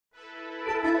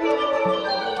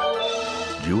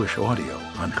Jewish audio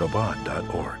on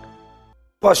Chabad.org.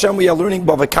 Hashem, we are learning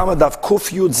Bava Daf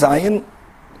Kuf Yud Zayin.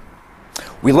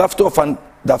 We left off on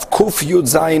Daf Kuf Yud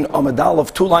Zayin Amud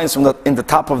Aleph, 2 lines from in the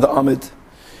top of the Amud.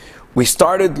 We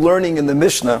started learning in the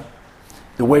Mishnah,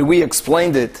 the way we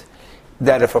explained it,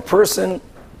 that if a person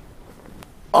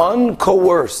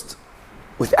uncoerced,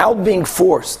 without being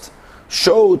forced,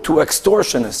 showed to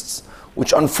extortionists,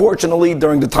 which unfortunately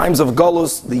during the times of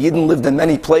Galus, the Yidden lived in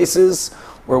many places,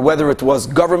 where whether it was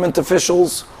government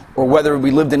officials, or whether we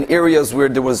lived in areas where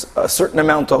there was a certain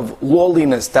amount of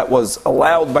lawlessness that was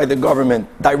allowed by the government,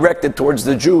 directed towards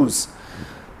the Jews.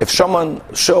 If someone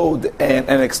showed an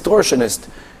extortionist,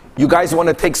 you guys want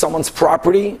to take someone's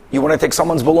property, you want to take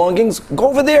someone's belongings, go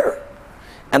over there.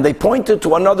 And they pointed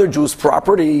to another Jew's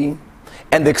property,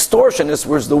 and the extortionists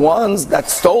were the ones that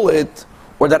stole it,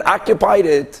 or that occupied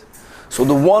it. So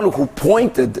the one who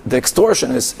pointed the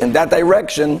extortionists in that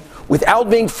direction, without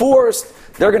being forced,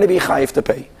 they're going to be chayiv to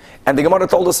pay. And the Gemara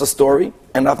told us a story,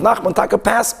 and Rav Nachman Taka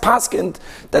paskind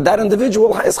that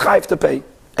individual is chayiv to pay.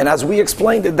 And as we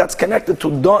explained it, that's connected to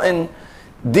Do'in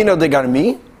Dino de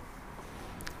Garmi.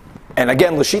 And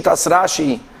again, L'shitas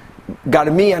Rashi,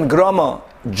 Garmi and Grama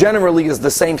generally is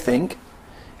the same thing.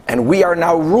 And we are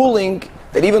now ruling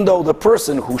that even though the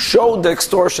person who showed the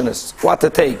extortionists what to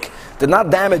take did not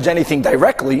damage anything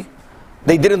directly,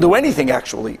 they didn't do anything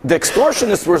actually. The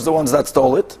extortionists were the ones that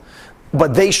stole it,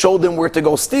 but they showed them where to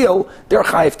go steal, they're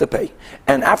chayiv to pay.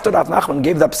 And after Rav Nachman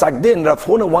gave that psak din, Rav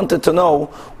Huna wanted to know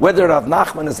whether Rav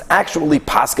Nachman is actually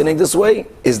paskening this way.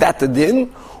 Is that the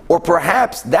din? Or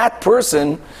perhaps that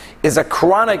person is a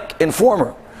chronic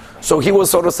informer. So he was,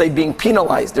 so to say, being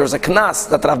penalized. There's a knas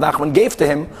that Rav Nachman gave to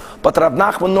him, but Rav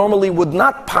Nachman normally would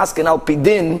not pasken al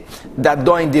pidin that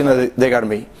doin din de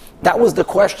garmi. That was the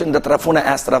question that Rav Huna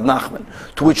asked Rav Nachman.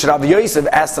 To which Rav Yosef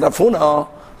asked Rav Huna,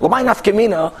 l'may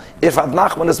nafkemina, if Rav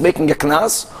Nachman is making a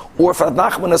knas, or if Rav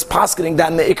Nachman is paskening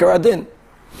that me'ikar adin.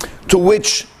 To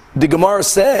which the Gemara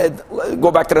said, go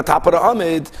back to the top of the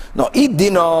Amid, no,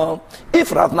 idina,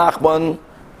 if Rav Nachman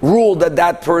ruled that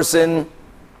that person,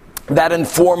 that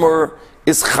informer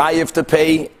is chayiv to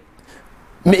pay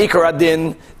me'ikar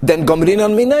adin, then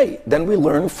gomrinan minei. Then we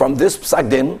learn from this psak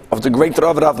din of the great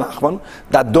Rav Nachman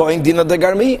that doing dina de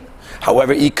garmi.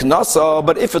 However, iknasa,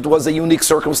 but if it was a unique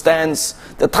circumstance,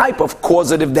 the type of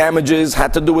causative damages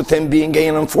had to do with him being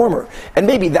an informer, and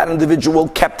maybe that individual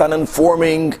kept on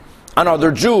informing on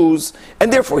other Jews,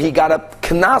 and therefore he got a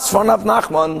knas from Rav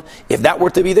Nachman. If that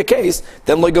were to be the case,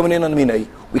 then lo gomrinan minei.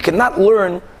 We cannot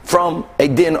learn from a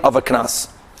din of a knas.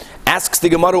 Asks the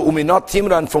Gemara, uminat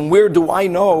timran, from where do I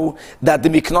know that the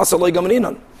miknasa loy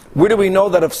gamrinan? Where do we know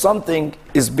that if something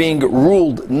is being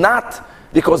ruled, not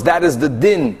because that is the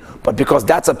din, but because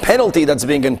that's a penalty that's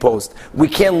being imposed, we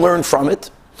can learn from it?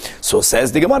 So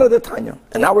says the Gemara the Tanya.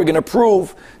 And now we're going to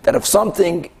prove that if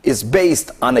something is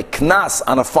based on a knas,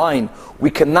 on a fine,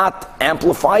 we cannot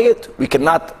amplify it, we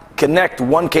cannot connect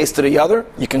one case to the other.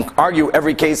 You can argue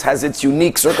every case has its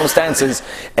unique circumstances,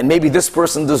 and maybe this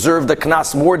person deserved the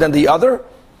knas more than the other.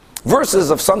 Versus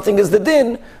if something is the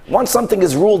din, once something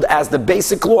is ruled as the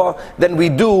basic law, then we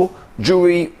do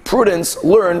jurisprudence,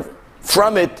 learn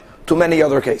from it to many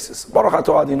other cases.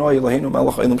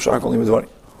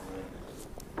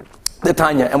 The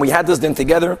Tanya, and we had this din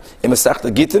together in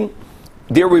Masechta Gittin.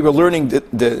 There we were learning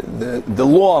the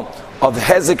law of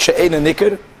hezek she'ein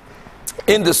nikr,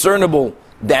 indiscernible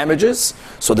damages.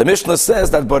 So the Mishnah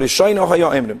says that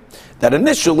that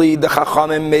initially the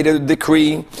Chachamim made a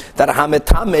decree that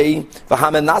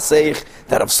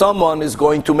that if someone is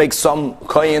going to make some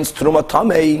kohen's truma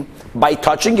tamei by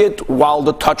touching it while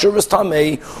the toucher is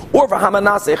tamei, or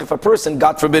if a person,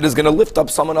 God forbid, is going to lift up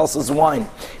someone else's wine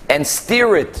and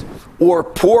steer it or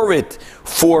pour it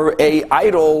for a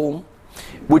idol,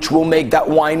 which will make that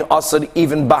wine asad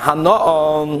even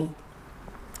bahana'am,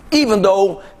 even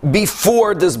though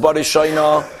before this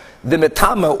Barishayna, the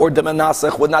Metama or the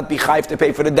Menasech would not be chayv to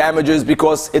pay for the damages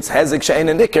because it's hezek she'ein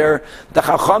nikr, the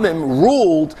Chachamim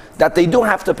ruled that they do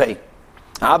have to pay.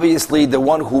 Obviously, the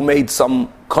one who made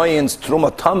some kohen's truma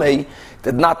tamei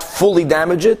did not fully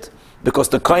damage it, because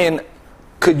the kohen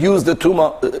could use the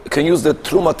truma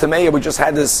tamei. We just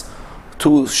had this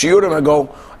 2 shiurim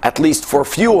ago, at least for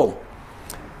fuel.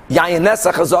 Yayin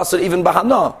nesach is also even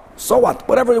bahana. So what?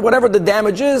 Whatever the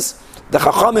damage is, the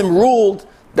Chachamim ruled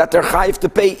that they're chayiv to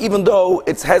pay, even though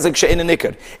it's hezek she'ein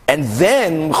nikar. And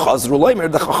then chazru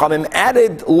leimer, the chachamim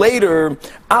added later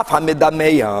af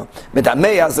hamidameya.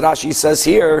 Midameya, as Rashi says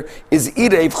here, is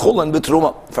ireiv chulin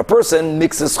b'truma. If a person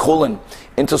mixes chulin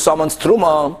into someone's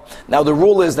truma, now the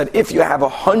rule is that if you have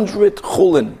 100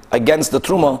 chulin against the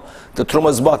truma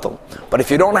is batal. But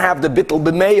if you don't have the bittul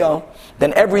b'meya,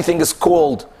 then everything is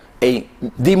called a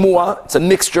dimua. It's a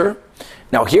mixture.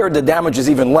 Now here the damage is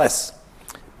even less.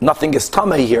 Nothing is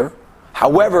tamei here.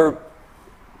 However,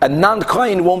 a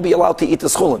non-kain won't be allowed to eat the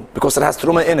chulin because it has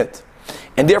truma in it,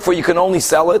 and therefore you can only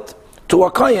sell it to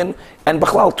a kain. And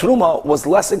b'chlal truma was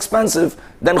less expensive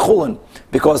than chulin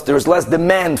because there's less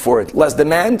demand for it. Less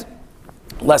demand,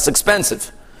 less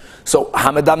expensive. So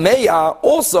hamidameya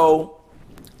also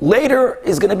later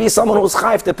is going to be someone who's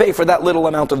chayiv to pay for that little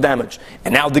amount of damage.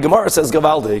 And now the Gemara says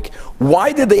gavaldik.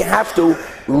 Why did they have to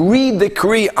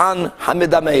re-decree on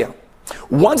hamidameya?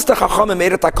 Once the Chachamim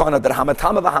made a takana that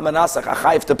hamatama v'hamanasach are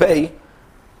chayiv to pay,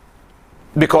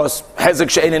 because hezek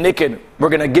she'ein nikid, we're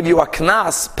going to give you a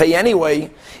knas, pay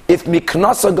anyway. If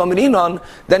miknasa gomrinon,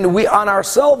 then we on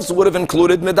ourselves would have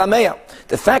included midameya.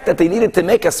 The fact that they needed to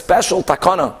make a special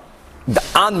takana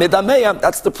on midameya,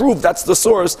 that's the proof, that's the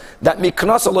source that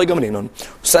miknasa loy gomrinon.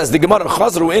 Says the Gemara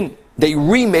chazru in. They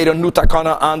remade a new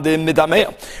takana on the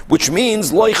midameya, which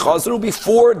means loy chazru,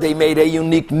 before they made a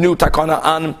unique new takana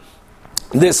on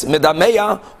this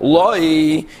midameya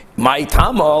loy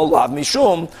ma'itama lav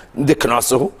mishum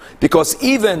diknasu, because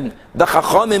even the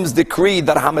chachamim's decree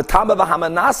that hametama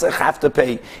v'hamanasech have to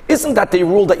pay, isn't that they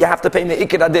ruled that you have to pay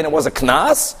me'ikid adin? It was a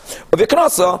knas of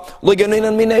knasa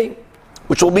leganin minei,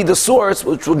 which will be the source,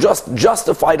 which will just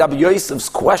justify Rabbi Yosef's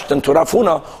question to Rav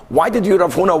Huna. Why did you,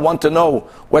 Rav Huna, want to know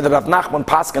whether Rav Nachman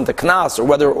pasken to knas or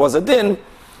whether it was a din?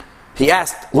 He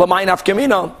asked l'may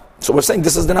nafkamina. So we're saying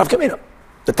this is the nafkamina.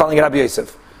 They're telling Rabbi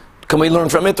Yosef. Can we learn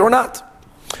from it or not?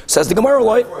 Says the Gemara,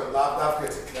 Loi. Is that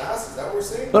what we're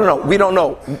saying? No, we don't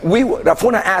know. Rav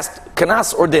Huna asked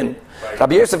kanas or din. Right.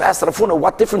 Rabbi Yosef asked Rav Huna,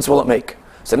 what difference will it make?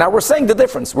 So now we're saying the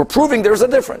difference. We're proving there's a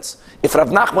difference. If Rav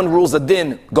Nachman rules a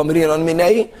din, gomrin on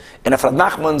minei, and if Rav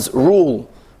Nachman's rule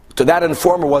to that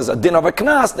informer was a din of a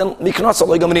knas, then miknas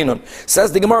aloi gomrinon.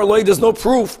 Says the Gemara, Loi, there's no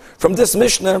proof from this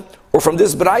Mishnah or from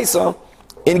this Braisa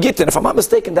in Gittin. If I'm not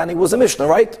mistaken, Danny, was a Mishnah,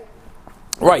 right?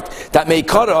 Right, that may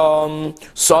cut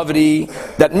savri,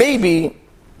 that maybe,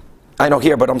 I know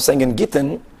here, but I'm saying in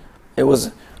Gittin, it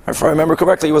was, if I remember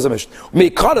correctly, it was a Mishnah. May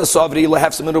cut savri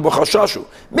lehefsemiru b'chashashu.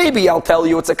 Maybe I'll tell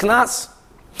you it's a knas.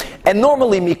 And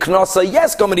normally miknasa,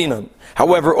 yes, gomrinan.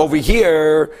 However, over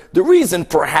here, the reason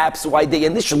perhaps why they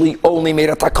initially only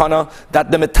made a takana that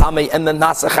the metame and the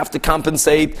nasach have to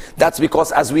compensate, that's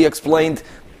because, as we explained,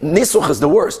 nisuch is the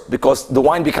worst, because the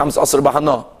wine becomes asr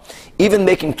bahana. Even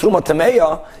making truma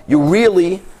tameya, you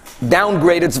really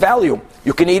downgrade its value.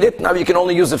 You can eat it, now you can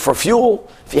only use it for fuel.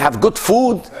 If you have good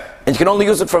food, and you can only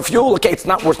use it for fuel, okay, it's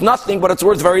not worth nothing, but it's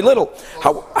worth very little.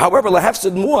 However,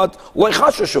 lehefsid muat loy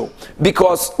chashashu,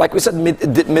 because, like we said,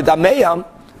 midameya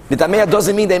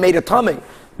doesn't mean they made a tummy.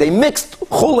 They mixed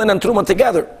chulin and truma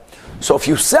together. So if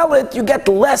you sell it, you get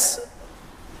less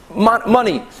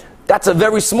money. That's a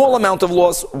very small amount of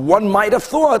loss. One might have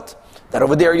thought that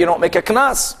over there you don't make a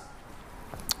knas.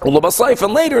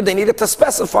 And later they needed to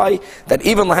specify that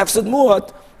even lahefsid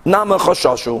muat nama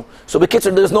chashashu. So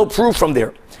b'kitzur, there's no proof from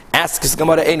there. Asks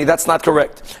Gemara Eini, that's not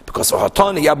correct, because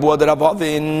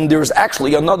there's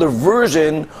actually another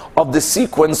version of the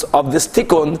sequence of this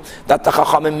tikkun that the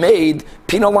Chachamim made,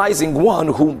 penalizing one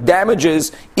who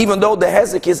damages even though the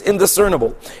hezek is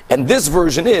indiscernible. And this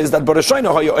version is that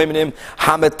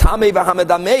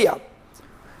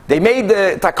they made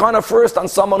the takana first on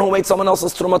someone who made someone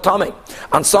else's truma tamei,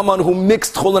 on someone who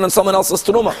mixed chulin and someone else's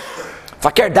truma.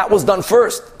 Fakir, that was done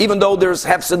first, even though there's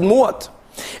hefsid muat.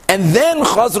 And then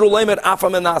chazru leimer afa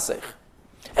menasech.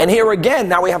 And here again,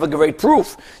 now we have a great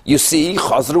proof. You see,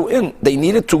 chazru in. They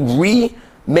needed to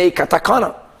remake a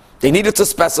takana. They needed to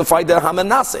specify the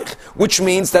hamenasech, which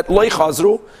means that loy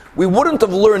chazru, we wouldn't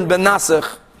have learned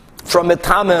benasech from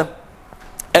metame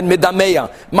and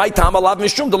midameya. My tam alav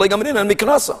mishum delay gamrin and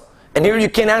miknasa. And here you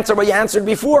can't answer what you answered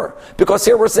before, because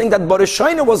here we're saying that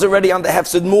Barishayna was already on the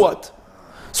hefsid muat.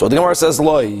 So the Gemara says,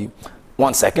 loy.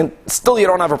 1 second, still you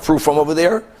don't have a proof from over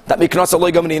there that miknasa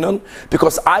loy gamrinon,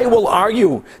 because I will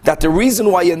argue that the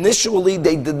reason why initially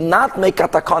they did not make a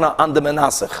takana on the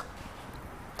menasech,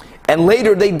 and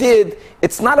later they did,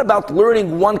 it's not about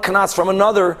learning one knas from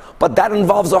another, but that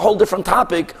involves a whole different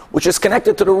topic, which is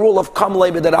connected to the rule of kam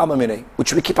leibed amamine,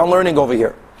 which we keep on learning over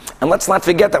here. And let's not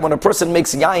forget that when a person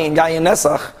makes yayin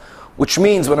nesach, which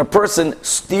means when a person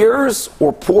steers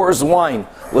or pours wine,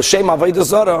 l'shem avodah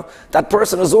zarah, that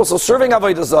person is also serving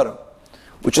avodah zarah,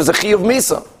 which is a chiyuv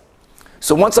misa.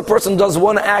 So once a person does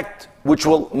one act which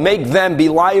will make them be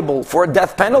liable for a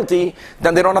death penalty,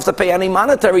 then they don't have to pay any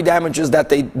monetary damages that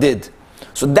they did.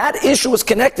 So that issue is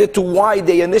connected to why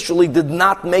they initially did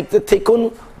not make the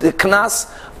tikkun, the knas,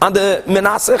 on the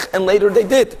menasech, and later they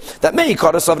did. That may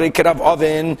cause us of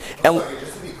oven. And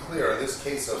just to be clear, in this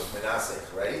case of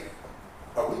menasech, right?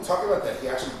 Are we talking about that he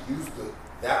actually used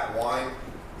that wine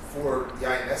for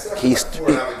yain nesach, for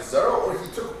avodah zarah, or he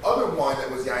took other wine that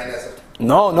was yain nesach?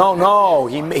 No.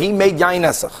 He made yain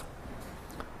nesach.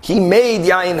 He made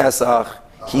yain nesach.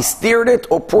 He steered it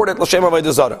or poured it l'shem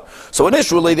avodah zarah. So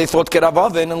initially they thought kerav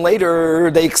oven, and later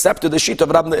they accepted the sheet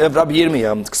of Rabbi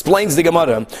Yirmiyah. Explains the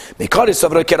Gemara. Mekaris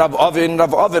of kerav oven,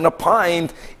 Rav oven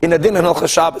opined in a din in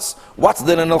Hilchos Shabbos. What's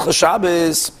din in Hilchos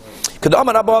Shabbos?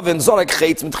 Kedamar Rav oven zorek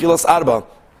chetz mitchilas arba,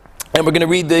 and we're going to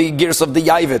read the gears of the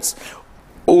Yavitz.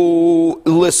 U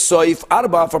lesoif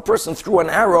arba, if a person threw an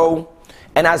arrow,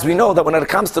 and as we know that when it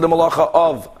comes to the malacha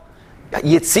of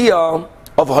Yitzia,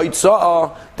 of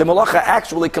Hoitzah, the malacha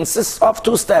actually consists of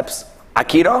two steps.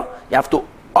 Akira, you have to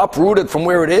uproot it from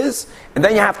where it is, and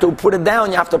then you have to put it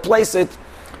down, you have to place it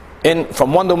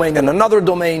from one domain in another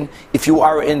domain. If you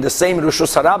are in the same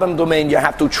Rishus Harabim domain, you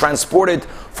have to transport it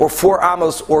for 4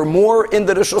 amos or more in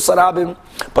the Rishus Harabim,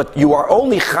 but you are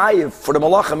only chayiv for the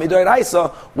malacha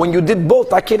midoraisa when you did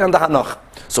both Akira and the Hanach.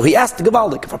 So he asked the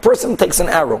Gevaldik, if a person takes an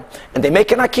arrow, and they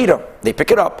make an Akira, they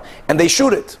pick it up, and they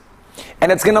shoot it,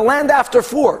 and it's going to land after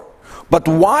 4. But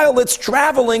while it's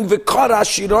traveling, v'kara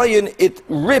shiroyin, it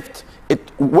ripped,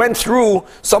 it went through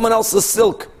someone else's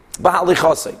silk.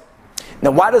 B'halichasei.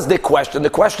 Now, why does the question?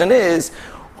 The question is,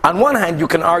 on one hand, you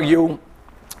can argue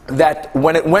that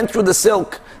when it went through the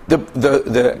silk,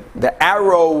 the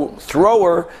arrow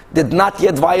thrower did not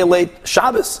yet violate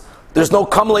Shabbos. There's no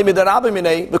kamlei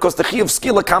midarabimine because the chiyuv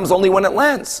skila comes only when it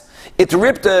lands. It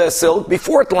ripped the silk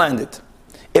before it landed.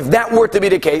 If that were to be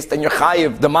the case, then you're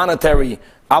chayiv the monetary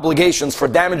obligations for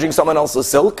damaging someone else's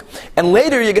silk, and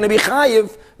later you're going to be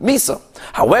chayiv misa.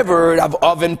 However, Rav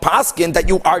Oven paskin that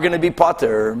you are going to be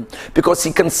pater because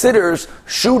he considers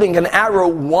shooting an arrow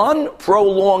one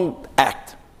prolonged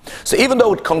act. So even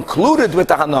though it concluded with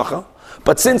the hanacha,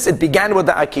 but since it began with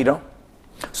the akira,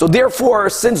 so therefore,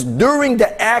 since during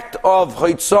the act of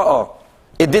hoitzah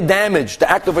it did damage, the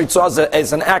act of Eitzah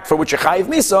is an act for which you chayiv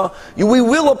misa, we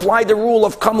will apply the rule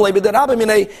of kamlei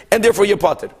b'derabimine, and therefore you're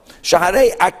pater.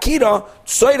 Shaharei akira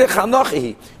tzoyrech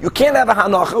hanachi. You can't have a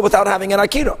hanacha without having an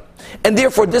akira. And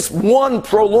therefore this one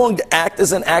prolonged act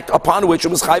is an act upon which it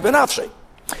was chayiv nafshe.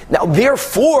 Now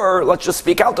therefore, let's just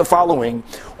speak out the following.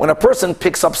 When a person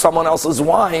picks up someone else's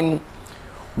wine,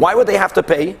 why would they have to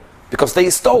pay? Because they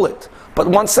stole it. But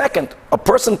 1 second, a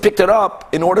person picked it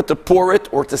up in order to pour it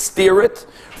or to steer it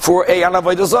for a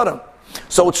avodah zarah.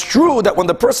 So it's true that when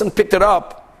the person picked it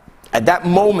up, at that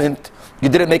moment, you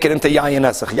didn't make it into yayin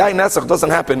nesach. Yayin nesach doesn't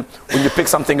happen when you pick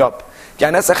something up.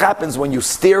 Yayin nesach happens when you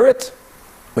steer it,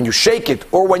 when you shake it,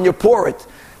 or when you pour it.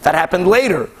 That happened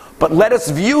later. But let us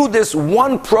view this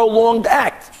one prolonged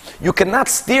act. You cannot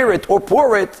steer it or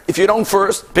pour it if you don't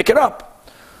first pick it up.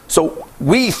 So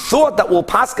we thought that we'll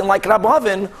paskin like Rabbi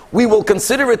Oven, we will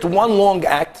consider it one long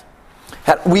act.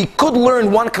 We could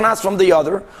learn one knas from the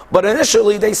other, but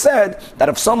initially they said that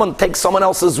if someone takes someone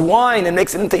else's wine and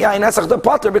makes it into yain nesach the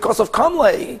pater because of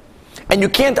kamlei, and you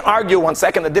can't argue 1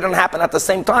 second it didn't happen at the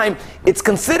same time, it's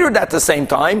considered at the same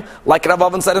time, like Rabbi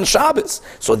Oven said in Shabbos.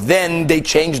 So then they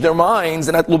changed their minds,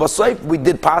 and at Lubasayf we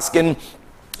did paskin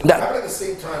that at the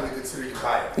same time we consider you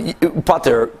chayiv.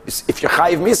 Pater, if you're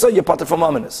chayiv misa, you're pater from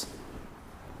aminus.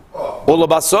 Oh.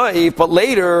 But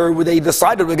later they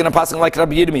decided we're going to pass it like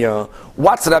Rabbi Yirmiyah.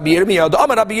 What's Rabbi Yirmiyah? The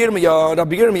Amar Rabbi Yirmiyah.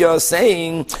 Rabbi Yirmiyah is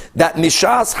saying that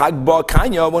mishas hagba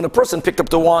kanya, when a person picked up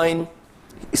the wine,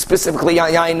 specifically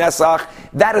yain nesach,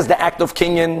 that is the act of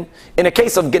kinyan. In a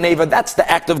case of geneva, that's the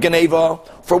act of geneva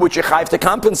for which you chayiv to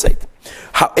compensate.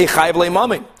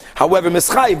 However, Rabbi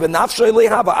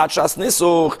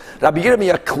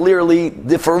Yirmiyah clearly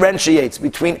differentiates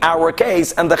between our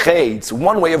case and the chayds.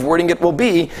 One way of wording it will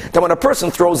be that when a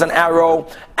person throws an arrow,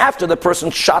 after the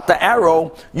person shot the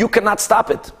arrow, you cannot stop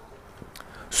it.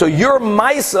 So your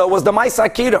maisa was the maisa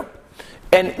akira,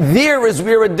 and there is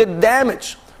where it did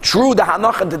damage. True, the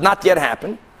hanacha did not yet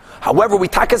happen. However, we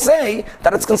taka say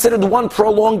that it's considered one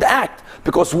prolonged act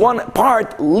because one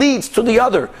part leads to the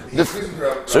other.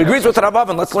 So he agrees with Rav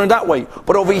Oven. Let's learn that way.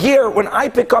 But over here, when I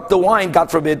pick up the wine, God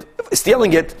forbid,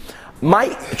 stealing it,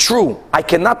 I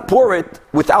cannot pour it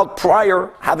without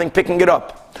prior having picking it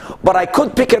up. But I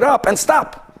could pick it up and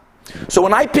stop. So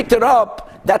when I picked it up,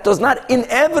 that does not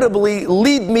inevitably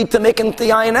lead me to making the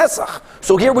Yayin Esach.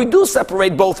 So here we do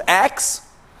separate both acts.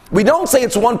 We don't say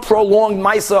it's one prolonged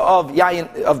Maisa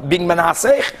of being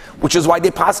Menasech, which is why they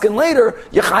paskin later,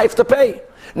 you chayiv to pay.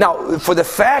 Now, for the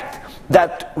fact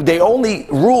that they only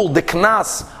ruled the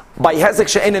Knas by Hezek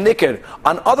She'en and Nikir,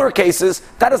 on other cases,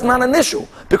 that is not an issue.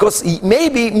 Because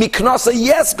maybe Miknasa,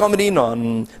 yes,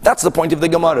 Gamrinon. That's the point of the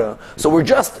Gemara. So we're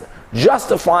just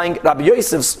justifying Rabbi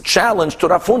Yosef's challenge to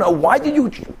Rav Huna. Why did you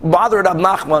bother Rab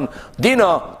Nachman?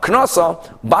 Dina, Knasa.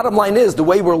 Bottom line is, the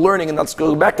way we're learning, and let's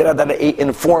go back to that an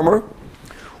informer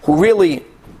who really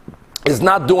is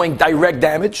not doing direct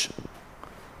damage,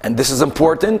 and this is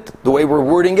important, the way we're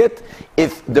wording it,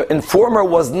 if the informer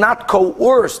was not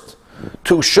coerced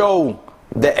to show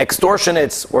the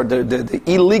extortionates or the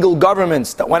illegal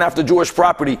governments that went after Jewish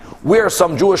property where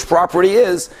some Jewish property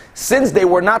is, since they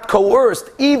were not coerced,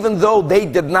 even though they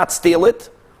did not steal it,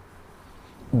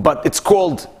 but it's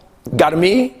called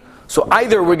garmi, so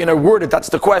either we're going to word it, that's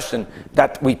the question,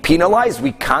 that we penalize,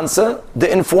 we kansa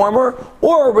the informer,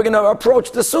 or we're going to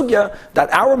approach the sugya that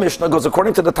our Mishnah goes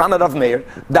according to the Tana of Meir,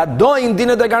 that doin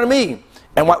dina de garmi.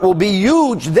 And what will be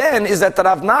huge then is that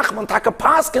Rav Nachman taka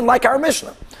paskin like our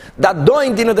Mishnah. That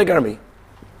doin dina de garmi.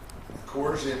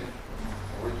 Coercion,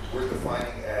 we're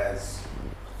defining as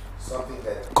something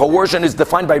that... Coercion is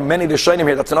defined by many Rishonim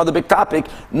here. That's another big topic.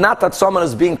 Not that someone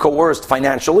is being coerced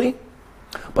financially,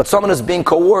 but someone is being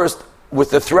coerced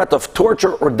with the threat of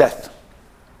torture or death.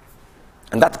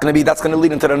 And that's going to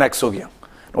lead into the next sugya.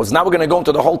 Now we're going to go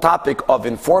into the whole topic of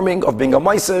informing, of being a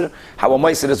meiser, how a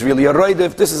meiser is really a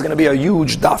roidev. This is going to be a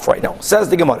huge daf right now. Says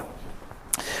the Gemara.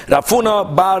 Rav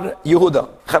Huna bar Yehuda.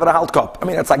 Chevra halt kop. I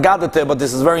mean, it's agadete, but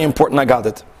this is very important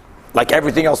agadet. Like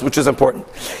everything else which is important.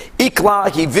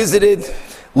 Ikla, he visited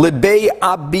Lebei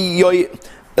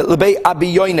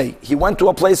Abiyoine. He went to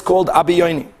a place called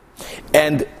Abiyoine.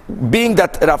 And being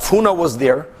that Rav Huna was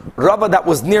there, Rava that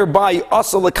was nearby,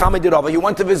 also lekamedi Rava. He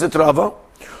went to visit Rava.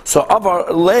 So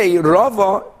Avar Lei,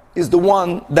 Rava is the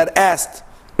one that asked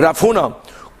Rav Huna,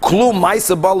 Klu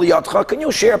Maisa Bali Yatcha, can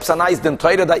you share some nice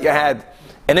Torah that you had?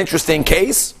 An interesting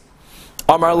case.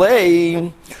 Amar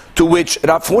Lei, to which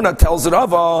Rav Huna tells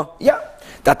Rava,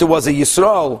 that there was a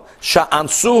Yisrael,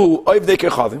 Sha'ansu Oivdei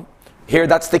Kechavim. Here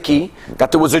that's the key,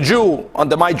 that there was a Jew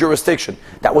under my jurisdiction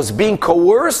that was being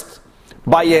coerced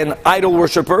by an idol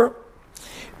worshipper.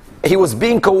 He was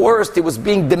being coerced, he was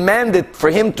being demanded for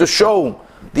him to show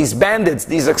these bandits,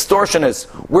 these extortionists,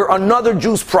 where another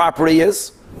Jew's property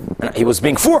is. And he was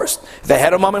being forced. They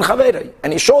had a mom and chaveda,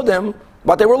 and he showed them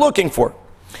what they were looking for.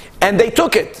 And they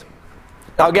took it.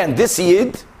 Now again, this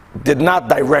Yid did not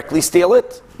directly steal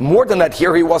it. More than that,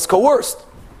 here he was coerced.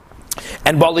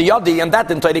 And Baliyadi, and that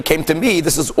entirely came to me.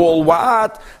 This is all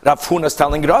what Rav Huna is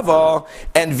telling Rava,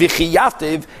 and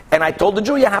Vichiyativ, and I told the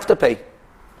Jew, you have to pay.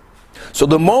 So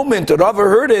the moment Rava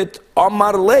heard it,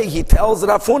 Amar Lei, he tells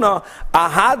Rav Huna,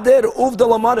 Ahader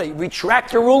uvdalamare,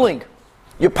 retract your ruling.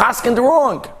 You're pasking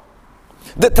wrong.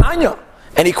 The Tanya,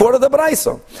 and he quoted the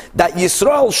Braisa, that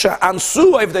Yisrael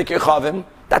sha'ansu evdei kechavim,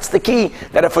 that's the key,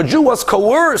 that if a Jew was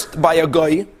coerced by a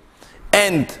guy,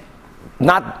 and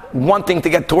not wanting to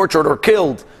get tortured or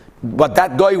killed, what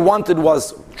that guy wanted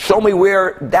was, show me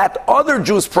where that other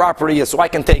Jew's property is so I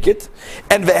can take it,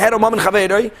 and ve'herom amin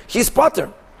chaveroi, he's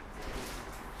potter.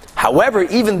 However,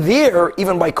 even there,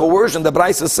 even by coercion, the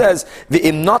Braisa says,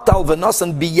 "V'im natal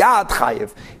v'nasan biyad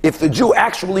chayiv." If the Jew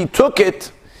actually took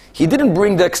it, he didn't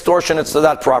bring the extortionists to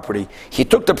that property. He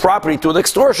took the property to the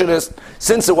extortionist.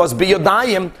 Since it was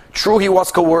biyadayim, true, he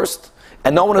was coerced,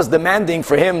 and no one is demanding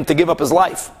for him to give up his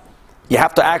life. You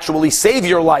have to actually save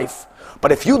your life.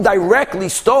 But if you directly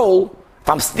stole, if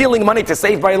I'm stealing money to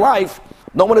save my life,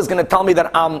 no one is going to tell me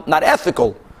that I'm not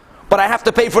ethical. But I have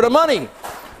to pay for the money.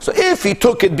 So if he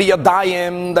took it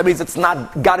biyadayim, that means it's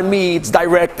not garmi, it's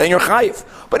direct, then you're chayiv.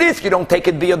 But if you don't take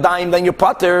it biyadayim, then you're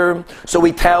pater. So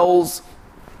he tells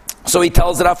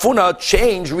Rav Huna,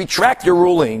 change, retract your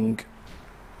ruling.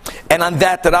 And on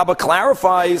that, the Rabbah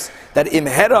clarifies that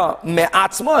imhera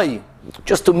me'atzmai,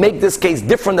 just to make this case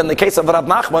different than the case of Rav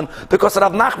Nachman, because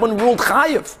Rav Nachman ruled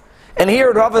chayiv. And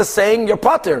here Rav is saying you're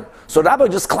pater. So Rabbah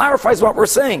just clarifies what we're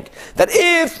saying. That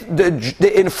if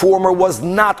the informer was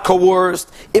not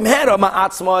coerced, imhera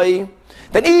ma'atzmai,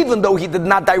 then even though he did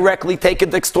not directly take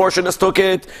it, the extortionist took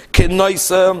it,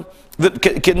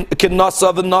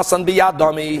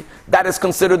 that is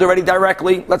considered already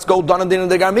directly, let's go done and din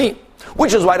and degami.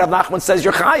 Which is why Rav Nachman says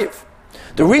you're chayiv.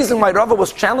 The reason why Rava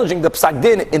was challenging the Psak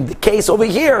Din in the case over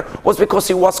here was because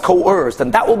he was coerced,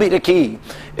 and that will be the key.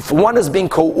 If one is being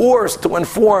coerced to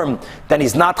inform, then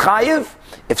he's not chayiv.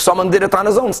 If someone did it on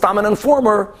his own, stam an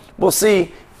informer, we'll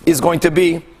see, is going to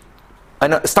be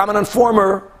stam an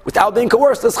informer without being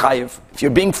coerced is chayiv. If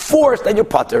you're being forced, then you're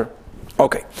pater.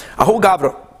 Okay. Ahu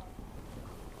Gavra.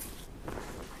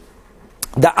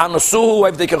 The Anasuhu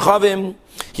of the Kechavim,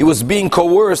 he was being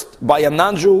coerced by a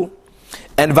non-Jew.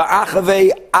 And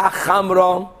va'achavei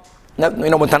achamra,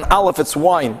 with an aleph it's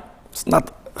wine, it's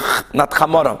not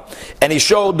chamara. And he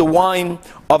showed the wine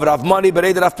of Rav Mari,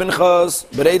 Bereid Rav Pinchas,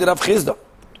 Bereid Rav Chizda.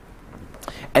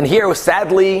 And here,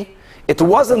 sadly, it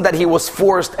wasn't that he was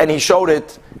forced and he showed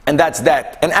it, and that's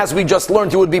that. And as we just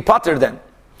learned, he would be pater then.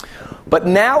 But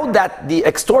now that the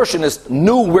extortionist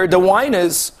knew where the wine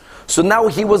is, so now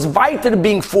he was invited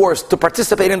being forced to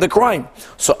participate in the crime.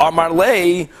 So Amar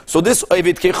Lei, so this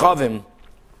Ovid Kechavim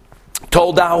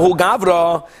told Ahu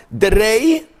Gavra,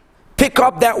 Derei, pick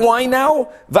up that wine now,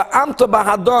 va'amta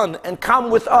bahadon, and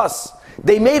come with us.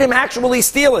 They made him actually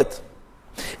steal it.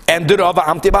 And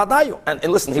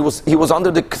listen, he was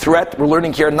under the threat, we're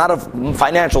learning here, not of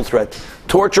financial threat,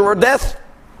 torture or death.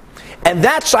 And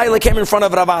that Shaila came in front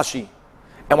of Ravashi.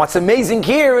 And what's amazing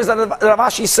here is that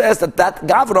Ravashi says that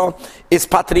Gavra is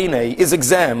patrine, is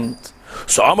exempt.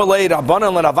 So Amalei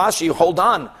Rabbanan and Ravashi, hold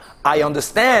on. I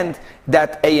understand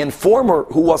that an informer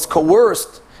who was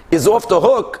coerced is off the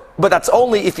hook, but that's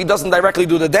only if he doesn't directly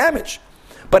do the damage.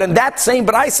 But in that same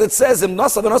Braisa it says, and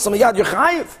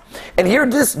here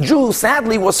this Jew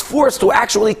sadly was forced to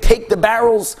actually take the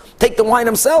barrels, take the wine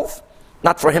himself.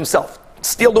 Not for himself.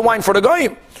 Steal the wine for the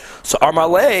goyim. So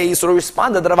Armalei sort of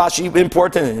responded, Ravashi,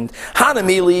 important.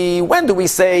 Hanamili, when do we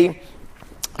say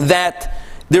that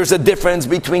there's a difference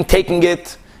between taking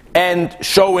it and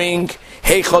showing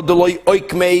when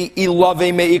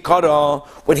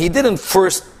he didn't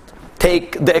first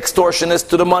take the extortionist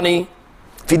to the money,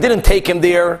 if he didn't take him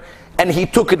there and he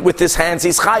took it with his hands,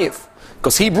 he's chayiv,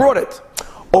 because he brought it.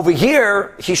 Over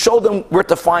here, he showed them where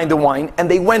to find the wine, and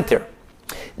they went there.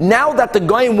 Now that the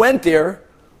guy went there,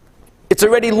 it's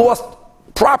already lost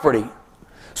property.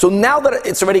 So now that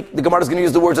it's already, the Gemara is going to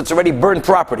use the words, it's already burned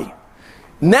property.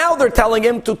 Now they're telling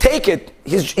him to take it.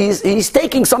 He's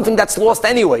taking something that's lost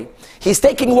anyway. He's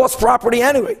taking lost property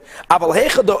anyway. He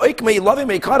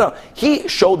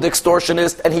showed the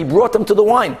extortionist and he brought them to the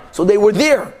wine. So they were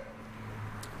there.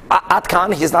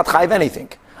 Atkan, he's not chayiv anything.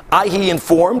 He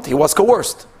informed, he was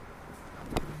coerced.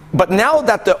 But now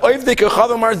that the Oivdei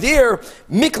Kechavim are there,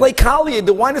 Miklei Kali,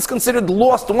 the wine is considered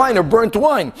lost wine or burnt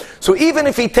wine. So even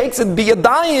if he takes it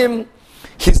biyadayim,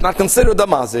 he's not considered a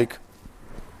mazik.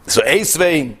 So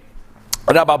Eisvei,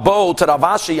 Rababo to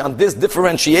Ravashi on this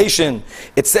differentiation,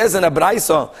 it says in a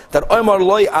Braisa that Oymar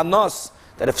Loi Anos,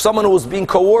 that if someone was being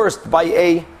coerced by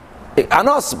a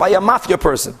mafia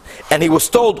person, and he was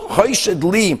told, Hoished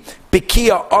li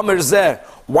pikia omer zeh,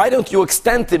 why don't you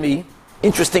extend to me?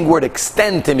 Interesting word,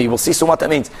 extend to me. We'll see soon what that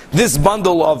means. This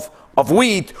bundle of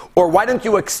wheat, or why don't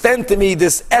you extend to me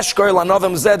this eshkol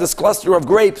anovim zeh, this cluster of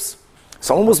grapes?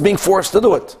 Someone was being forced to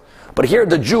do it. But here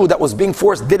the Jew that was being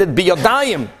forced did it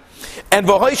biyadayim. And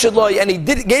he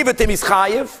gave it to him, he's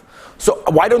chayiv. So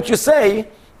why don't you say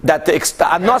that the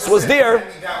anos was there?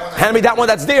 Hand me that one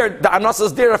that's there. The anos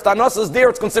is there. If the anos is there,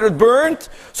 it's considered burnt.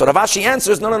 So Ravashi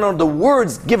answers, no. The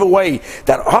words give away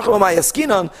that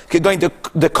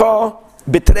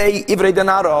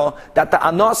that the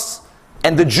anos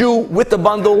and the Jew with the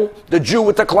bundle, the Jew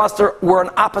with the cluster were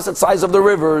on opposite sides of the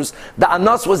rivers. The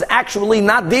anos was actually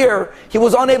not there. He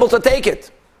was unable to take it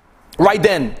right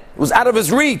then. It was out of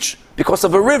his reach because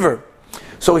of a river.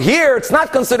 So here it's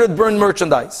not considered burned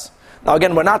merchandise. Now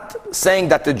again, we're not saying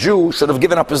that the Jew should have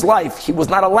given up his life. He was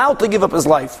not allowed to give up his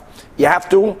life. You have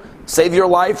to save your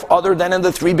life other than in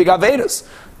the 3 big Avedas,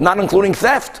 not including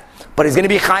theft. But he's going to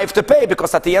be chayiv to pay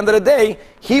because at the end of the day,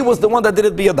 he was the one that did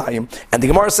it biyadayim. And the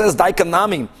Gemara says,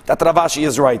 Daikanami, that Ravashi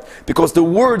is right. Because the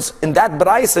words in that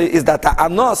Braisa is that the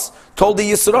Anos told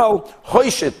the Yisrael,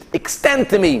 Hoishit, extend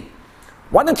to me.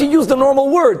 Why don't you use the normal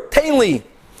word? Tainli.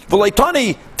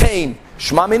 V'laitani, tain.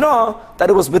 Shmamina, that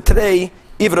it was betrei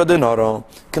ivra denara.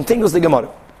 Continues the Gemara.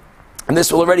 And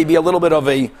this will already be a little bit of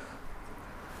a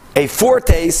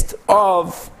foretaste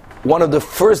of one of the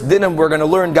first dinim we're going to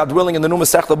learn, God willing, in the new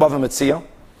Masechta Bava Metzia.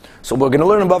 So what we're going to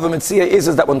learn in Bava Metzia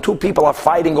is that when two people are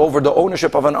fighting over the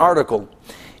ownership of an article,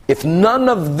 if none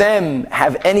of them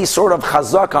have any sort of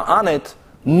chazaka on it,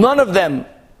 none of them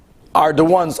are the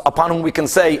ones upon whom we can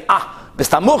say,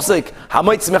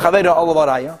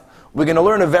 we're going to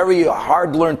learn a very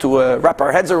hard learn to wrap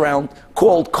our heads around,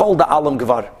 called Kol da Alam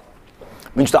Gvar.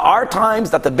 Means there are times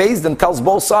that the Beis Din tells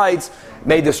both sides,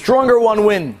 may the stronger one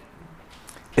win.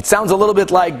 It sounds a little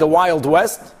bit like the Wild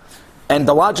West, and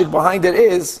the logic behind it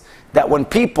is that when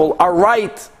people are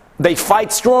right, they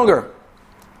fight stronger.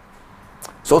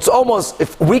 So it's almost,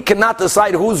 if we cannot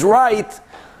decide who's right,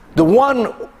 the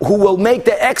one who will make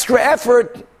the extra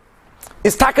effort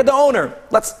is taka the owner.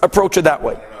 Let's approach it that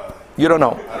way. You don't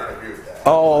know. I don't agree with that.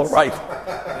 Oh, right.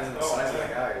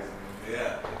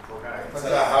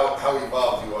 How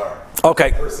evolved you are.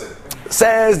 Okay. Person.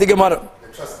 Says the Gemara.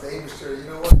 Trust the Abishter, you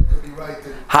know what? You'll be right.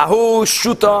 Hahu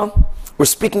shuta. We're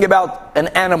speaking about an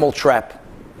animal trap,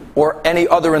 or any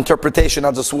other interpretation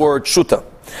of this word shuta.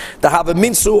 The have a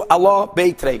minsu Allah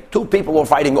beitrei. Two people were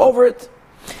fighting over it,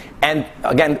 and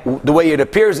again, the way it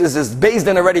appears is Beis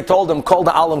Din already told them, call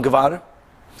the alam gevar.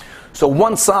 So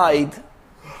one side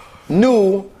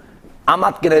knew, I'm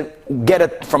not going to get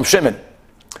it from Shimon.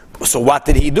 So what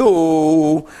did he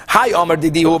do? Hi Amar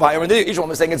Didihu, each one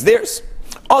was saying it's theirs.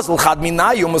 One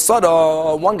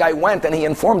guy went and he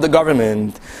informed the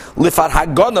government.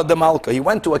 He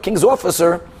went to a king's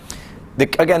officer.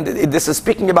 Again, this is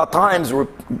speaking about times where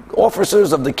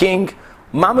officers of the king,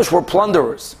 mamish, were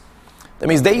plunderers. That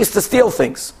means they used to steal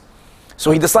things. So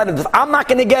he decided that I'm not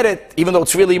going to get it, even though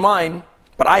it's really mine,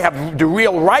 but I have the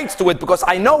real rights to it because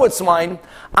I know it's mine.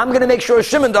 I'm going to make sure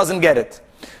Shimon doesn't get it.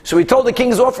 So he told the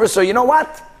king's officer, you know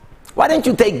what? Why don't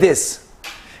you take this?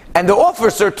 And the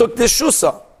officer took this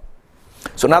shusa.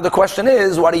 So now the question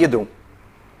is, what do you do?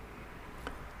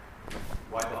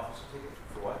 Why the officers take it?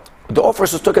 For what? The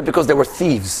officers took it because they were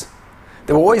thieves.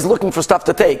 They were always looking for stuff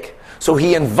to take. So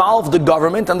he involved the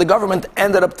government, and the government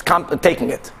ended up taking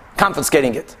it,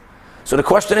 confiscating it. So the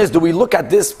question is, do we look at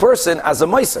this person as a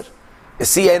meiser?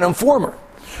 Is he an informer?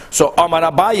 So Amar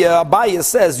Abaya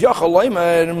says,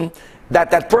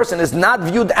 that person is not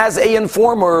viewed as a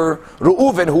informer.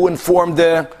 Reuven, who informed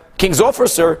the king's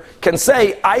officer, can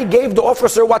say, I gave the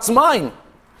officer what's mine,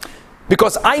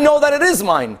 because I know that it is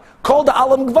mine. Kol the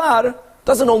alam gvar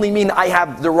doesn't only mean I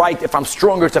have the right, if I'm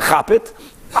stronger, to chop it.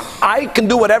 I can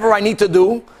do whatever I need to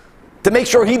do to make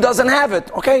sure he doesn't have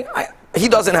it. Okay? He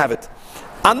doesn't have it.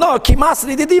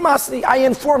 I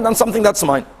informed on something that's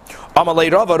mine.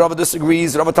 Amalei Rava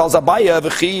disagrees. Rava tells Abaya,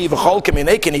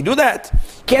 can he do that?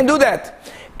 Can't do that.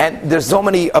 And there's so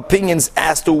many opinions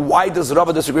as to why does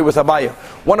Rava disagree with Abaya.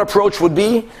 One approach would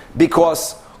be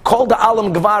because Kol the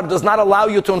Alam Gvar does not allow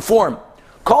you to inform.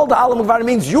 Kol the Alam Gvar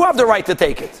means you have the right to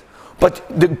take it. But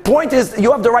the point is,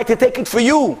 you have the right to take it for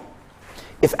you.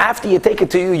 If after you take it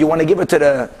to you, you want to give it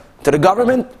to the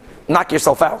government, knock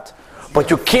yourself out. But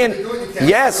you can't.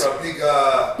 Yes. A big,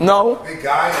 no. A big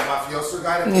guy, a mafioso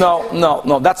guy.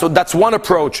 No. That's one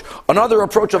approach. Another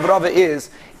approach of Rava is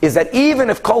that even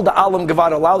if Kol the Alam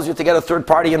Gavad allows you to get a third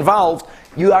party involved,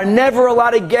 you are never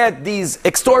allowed to get these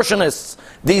extortionists,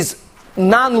 these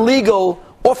non-legal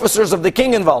officers of the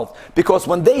king involved. Because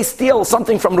when they steal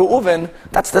something from Reuven,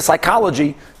 that's the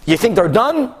psychology. You think they're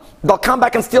done? They'll come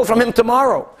back and steal from him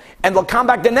tomorrow. And they'll come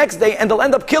back the next day and they'll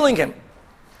end up killing him.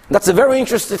 That's a very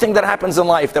interesting thing that happens in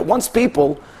life, that once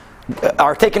people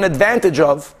are taken advantage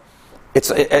of,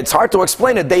 it's hard to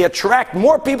explain it. They attract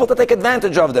more people to take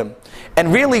advantage of them.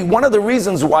 And really, one of the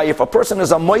reasons why if a person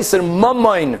is a moiser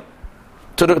mammain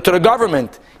to the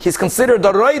government, he's considered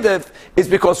a roidev, is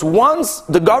because once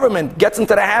the government gets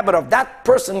into the habit of that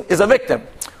person is a victim,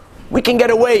 we can get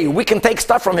away, we can take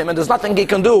stuff from him, and there's nothing he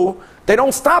can do, they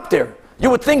don't stop there. You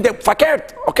would think that,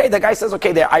 fakert, okay, the guy says,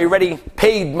 okay, I already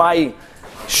paid my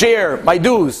share, my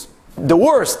dues. The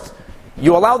worst.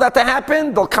 You allow that to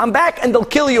happen, they'll come back and they'll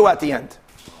kill you at the end.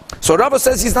 So Rava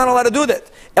says he's not allowed to do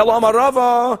that.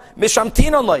 Rava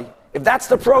mishamtin only. If that's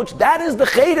the approach, that is the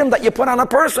chayrim that you put on a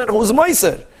person who's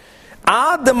meiser.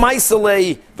 Ad the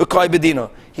meiselei v'koi bedina.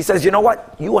 He says, you know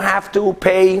what? You have to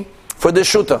pay for the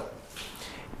shuta.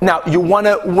 Now, you want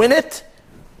to win it?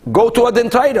 Go to a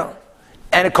dentaida.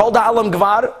 And it called the alam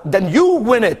gvar, then you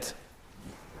win it.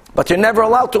 But you're never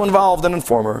allowed to involve an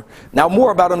informer. Now,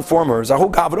 more about informers. Ahu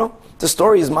Gavra, the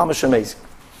story is mamash amazing.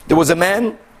 There was a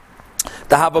man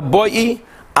that have a boy,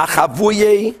 a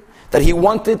chavuye, that he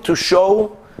wanted to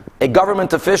show a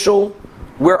government official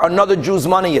where another Jew's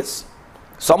money is.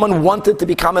 Someone wanted to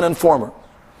become an informer.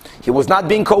 He was not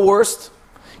being coerced.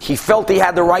 He felt he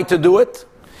had the right to do it.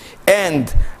 And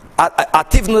he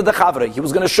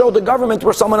was going to show the government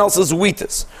where someone else's wheat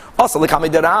is. Also,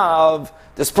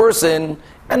 this person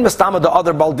and Mistama, the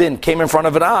other Baldin, came in front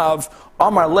of Rav.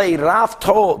 Amar Lei, Rav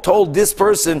told this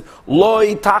person,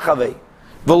 Loi Tachave.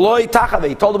 V'loi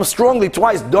Tachave. Told him strongly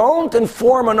twice, don't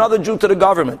inform another Jew to the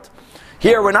government.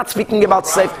 Here, we're not speaking about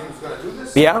safe. He was going to do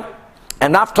this? Yeah.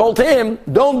 And Rav told him,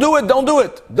 don't do it, don't do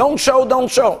it. Don't show, don't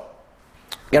show.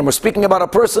 Again, we're speaking about a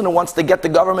person who wants to get the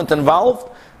government involved,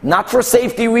 not for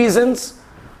safety reasons,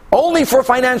 only for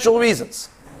financial reasons.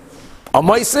 A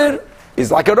Meiser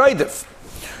is like a Roidif.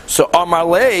 So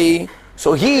Amarlei,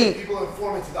 so he... People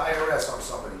informing to the IRS on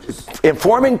somebody.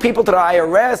 Informing people to the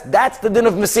IRS, that's the din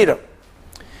of Mesira.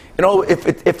 You know,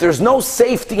 if there's no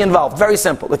safety involved, very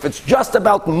simple. If it's just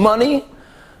about money,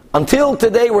 until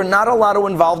today we're not allowed to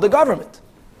involve the government.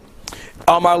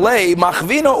 Amarlei,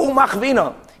 machvina u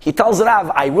machvina. He tells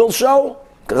Rav, I will show,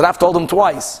 because Rav told him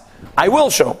twice, I will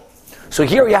show. So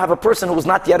here you have a person who's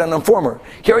not yet an informer.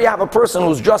 Here you have a person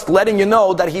who's just letting you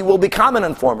know that he will become an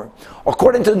informer.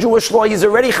 According to Jewish law, he's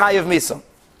already chayiv misa.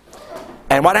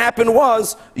 And what happened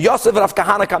was, Yosef Rav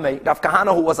Kahana Kamei, Rav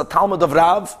Kahana, who was a Talmud of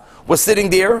Rav, was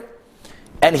sitting there,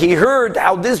 and he heard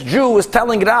how this Jew was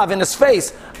telling Rav in his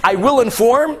face, I will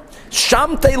inform,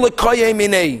 Shamtei lekoye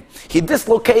minei. He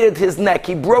dislocated his neck,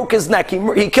 he broke his neck,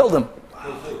 he killed him.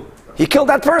 He killed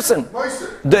that person.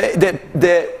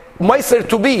 The Meiser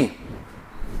to be.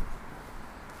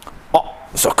 Oh,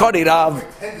 so Kari Rav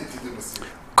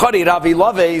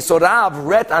Ilave, so Rav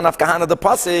read on Rav Kahana the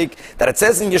pasuk that it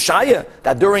says in Yeshaya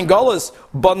that during Golus,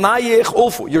 Banayich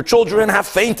Ulfu, your children have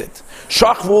fainted.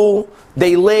 Shachvu,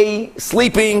 they lay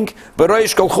sleeping,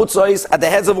 Beroish Kol Chutzos, at the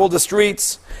heads of all the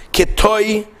streets,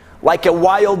 Kitoi, like a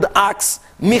wild ox,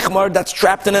 Michmar, that's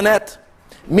trapped in a net.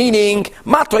 Meaning,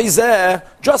 Matoizeh,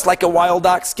 just like a wild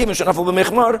ox,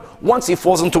 once he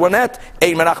falls into a net,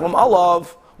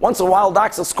 once a wild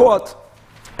ox is caught,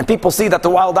 and people see that the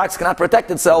wild ox cannot protect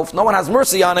itself, no one has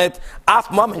mercy on it, that's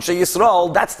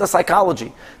the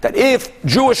psychology. That if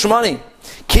Jewish money,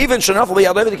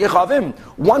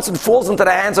 once it falls into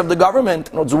the hands of the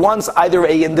government, once either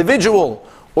an individual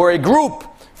or a group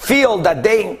feel that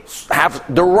they have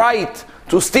the right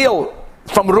to steal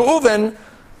from Reuven,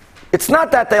 it's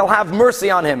not that they'll have mercy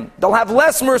on him. They'll have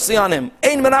less mercy on him.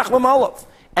 And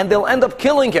they'll end up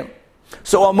killing him.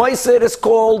 So a Meiser is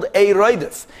called a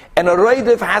Roidif. And a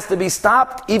Roidif has to be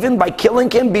stopped even by killing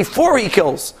him before he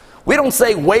kills. We don't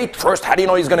say, wait, first, how do you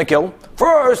know he's going to kill?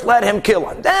 First, let him kill,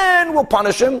 and then we'll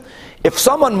punish him. If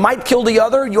someone might kill the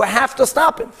other, you have to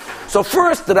stop him. So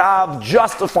first, Rav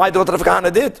justified what Rav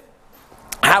Kahana did.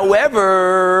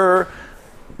 However,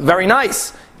 very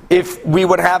nice. If we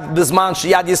would have Bisman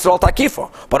Shiyad Yisrael Takifa.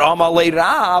 But Amalei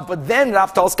Rav, but then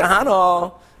Rav tells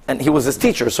Kahana, and he was his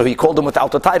teacher, so he called him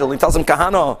without the title. He tells him,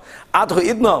 Kahana, Adhu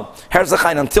Idna,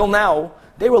 Herzachain, until now,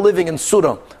 they were living in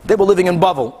Surah. They were living in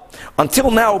Bavel. Until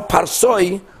now,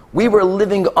 Parsoi, we were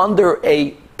living under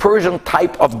a Persian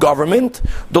type of government.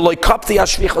 They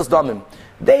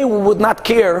would not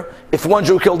care if one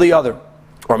Jew killed the other.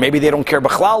 Or maybe they don't care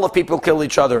b'chlal if people kill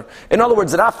each other. In other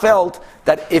words, Rav felt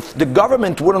that if the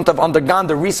government wouldn't have undergone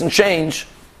the recent change,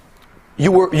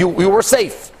 you were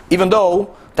safe. Even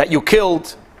though that you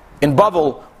killed in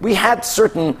Bavel, we had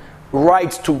certain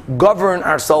rights to govern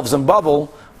ourselves in Bavel,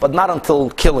 but not until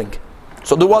killing.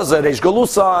 So there was a Reish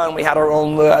Galusa, and we had our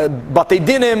own Batei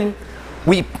Dinim.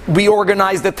 We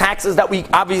organized the taxes that we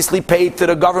obviously paid to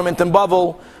the government in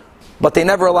Bavel, but they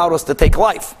never allowed us to take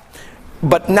life.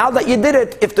 But now that you did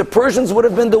it, if the Persians would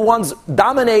have been the ones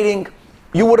dominating,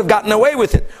 you would have gotten away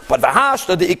with it. But now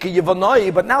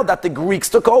that the Greeks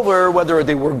took over, whether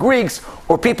they were Greeks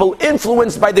or people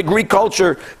influenced by the Greek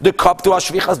culture, the kap to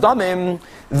ashvichas damim,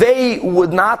 they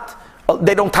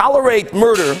don't tolerate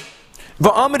murder.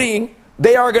 Va'amri,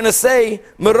 they are going to say,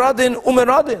 meradin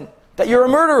umeradin, that you're a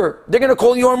murderer. They're going to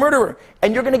call you a murderer,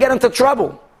 and you're going to get into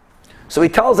trouble. So he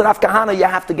tells Rav Kahana, you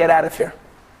have to get out of here.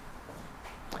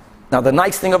 Now the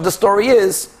nice thing of the story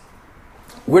is,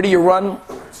 where do you run?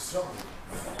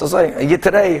 To say, you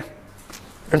today, you're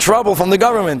in trouble from the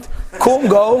government. Kum,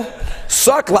 go,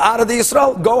 suck out of the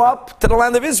Israel, go up to the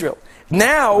land of Israel.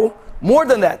 Now, more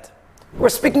than that, we're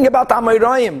speaking about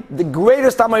Amoraim, the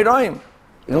greatest Amoraim.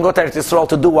 You can go to Eretz Yisrael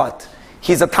to do what?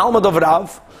 He's a Talmud of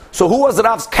Rav. So who was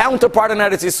Rav's counterpart in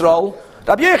Eretz Yisrael?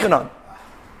 Rabbi Yochanan.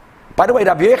 By the way,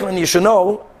 Rabbi Yochanan, you should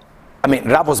know,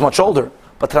 Rav was much older.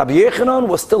 But Rabbi Yochanan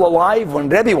was still alive when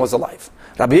Rebbe was alive.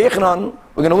 Rabbi Yochanan,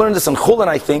 we're going to learn this in Chulin,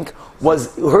 I think,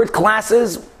 heard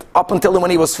classes up until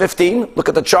when he was 15. Look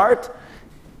at the chart.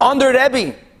 Under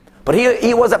Rebbe. But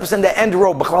he was up in the end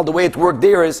row. The way it worked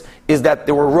there is that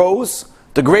there were rows.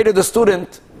 The greater the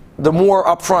student, the more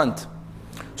up front.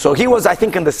 So he was, I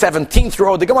think, in the 17th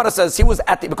row. The Gemara says he was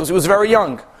because he was very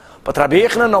young. But Rabbi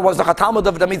Yochanan was a Talmud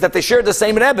of, that means that they shared the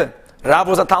same Rebbe. Rav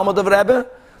was a Talmud of Rebbe.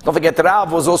 Don't forget,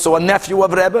 Rav was also a nephew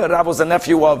of Rebbe. Rav was a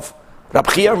nephew of Rab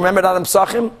Chia. Remember that in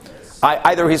Psachim?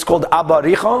 Either he's called Abba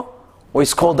Richa, or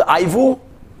he's called Aivu.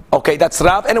 Okay, that's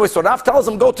Rav. Anyway, so Rav tells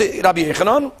him, go to Rabbi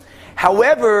Yochanan.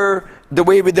 However, the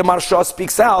way the Marsha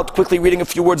speaks out, quickly reading a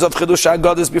few words of Chidush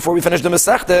HaGadus before we finish the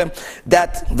Masechta,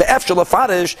 that the Efshel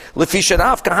Afarish, Lefi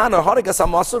Rav Kahana, Harigas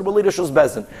HaMasur, B'lidashus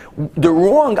Bezin. The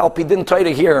wrong Alpi didn't try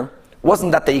to hear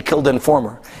wasn't that they killed the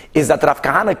informer, is that Rav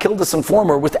Kahana killed this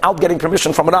informer without getting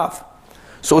permission from Rav.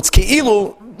 So it's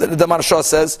Ki'ilu, the Marsha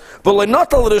says,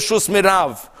 V'lenatal Rishus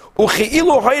Mirav,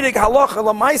 U'chi'ilu Hoirig Halacha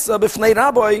L'maisa B'fnei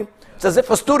Rabbi. It's as if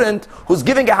a student who's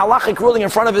giving a halachic ruling in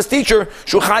front of his teacher,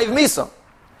 Shuchayiv Misa.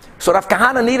 So Rav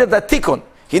Kahana needed that tikkun.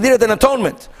 He needed an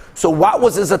atonement. So what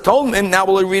was his atonement? Now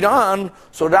we'll read on.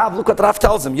 So Rav, look what Rav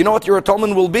tells him. You know what your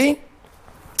atonement will be?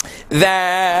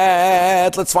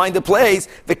 That, let's find the place,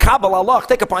 the Kabbalah Allah,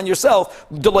 take upon yourself,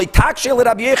 that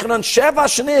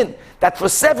for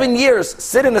 7 years,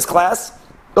 sit in this class,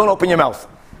 don't open your mouth.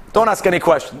 Don't ask any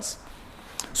questions.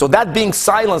 So that being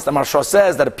silenced, the Marsha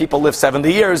says that if people live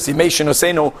 70 years, so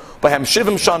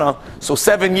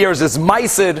 7 years is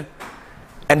maisid,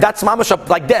 and that's mamash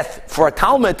like death. For a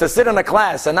Talmud to sit in a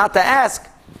class and not to ask,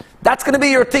 that's going to be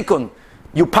your tikkun.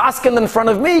 You paskin in front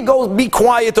of me, go be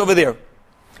quiet over there.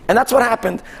 And that's what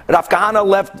happened. Rav Kahana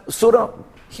left Surah.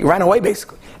 He ran away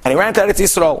basically. And he ran to Eretz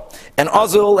Yisrael. And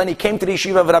Azul, and he came to the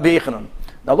yeshiva of Rabbi Yochanan.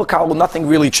 Now look how nothing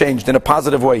really changed in a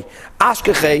positive way.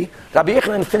 Ashkechei, Rabbi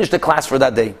Yochanan finished the class for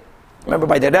that day. Remember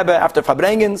by the Rebbe, after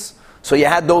Fabrengens, so you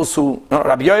had those who,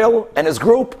 Rabbi Yoel and his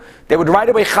group, they would right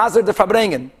away chazer the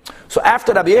Fabrengen. So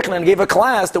after Rabbi Yochanan gave a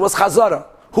class, there was chazara.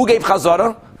 Who gave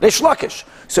chazara? Reish Lakish.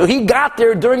 So he got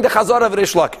there during the chazara of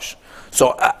Reish Lakish.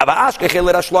 So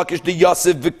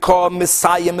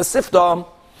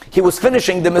he was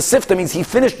finishing the Masechta, means he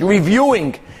finished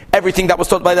reviewing everything that was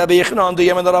taught by Rabbi Yochanan, the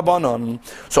Yemen Rabbanon.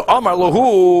 So Amar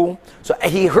Lahu, so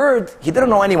he heard, he didn't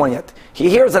know anyone yet. He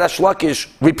hears that Reish Lakish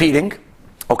repeating.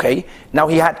 Okay, now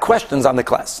he had questions on the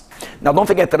class. Now don't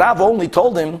forget, Rav only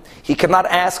told him he cannot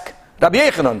ask Rabbi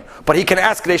Yochanan, but he can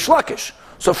ask Reish Lakish.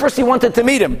 So first he wanted to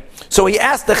meet him. So he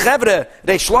asked the Chevre,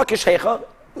 Reish Lakish, Hecha,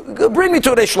 bring me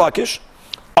to Reish Lakish.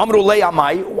 Amru le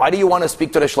Amai, why do you want to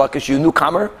speak to Reish Lakish, you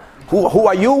newcomer? Who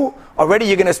are you? Already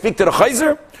you're going to speak to the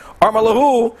Chayzer? Amar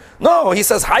lahu, no, he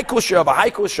says, Hai kusha,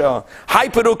 v'hai kusha, hai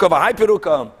peruka, v'hai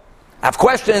peruka. I have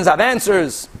questions, I have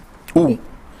answers. Ooh.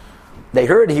 They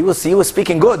heard he was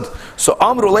speaking good. So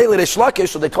Amru le Reish Lakish,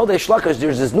 so they told Reish Lakish,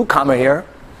 there's this newcomer here.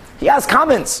 He has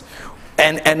comments.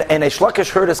 And Reish Lakish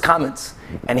heard his comments.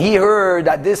 And he heard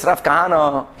that this Rav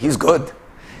Kahana, he's good.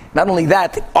 Not only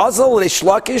that, Azal Reish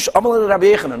Lakish, Amal Rabbi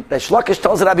Yochanan. Reish Lakish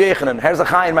tells Rabbi Yochanan, here's a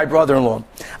Chayin, my brother-in-law.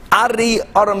 Ari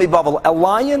Arami Bavel, a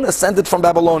lion ascended from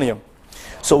Babylonia.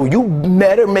 So you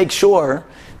better make sure,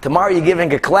 tomorrow you're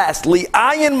giving a class, Li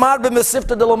Ayin Marbe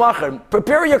Masechta de Lamacher.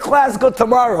 Prepare your class good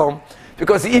tomorrow,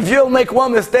 because if you'll make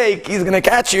one mistake, he's going to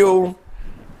catch you.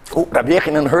 Oh, Rabbi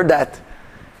Yochanan heard that.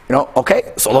 You know,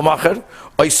 okay, so Lamacher,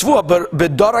 Oisvua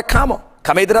Bedara Kamo,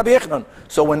 Kamed Rabbi Yochanan.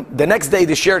 So when the next day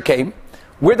the shir came,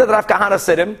 where did Rav Kahana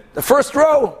sit him? The first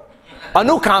row. A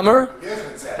newcomer.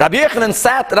 Rabbi Yochanan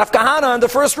sat Rav Kahana in the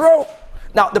first row.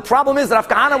 Now the problem is Rav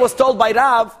Kahana was told by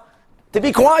Rav to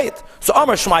be quiet. So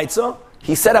Amar Shmaitza,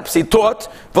 he set up, he taught,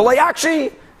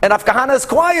 V'layakshi, and Rav Kahana is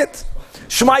quiet.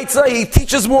 Shmaitza, he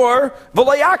teaches more,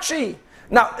 V'layakshi.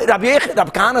 Now Rabbi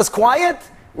Kahana is quiet,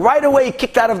 right away he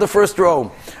kicked out of the first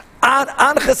row.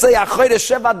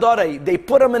 They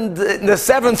put him in the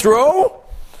seventh row.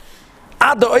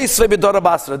 Then there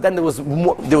was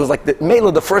like the male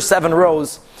of the first 7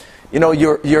 rows. You know,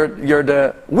 you're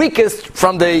the weakest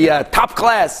from the top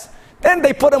class. Then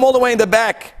they put him all the way in the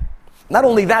back. Not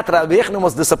only that, Rabbi Yochanan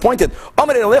was disappointed.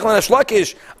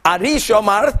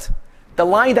 The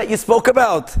line that you spoke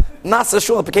about, Nasa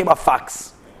Shul became a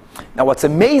fox. Now what's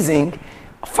amazing,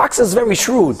 a fox is very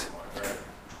shrewd.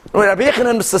 Rabbi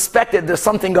Yochanan suspected there's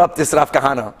something up this Rav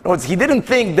Kahana. In other words, he didn't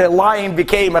think the lion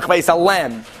became a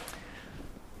lamb.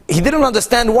 He didn't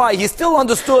understand why. He still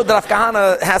understood that Rav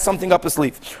Kahana has something up his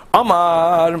sleeve.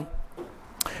 Amar,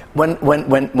 when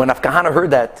Rav Kahana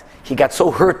heard that, he got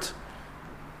so hurt.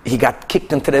 He got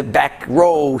kicked into the back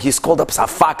row. He's called up as a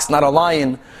fox, not a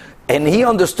lion. And he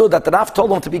understood that the Rav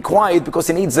told him to be quiet because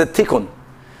he needs a tikkun.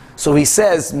 So he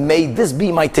says, may this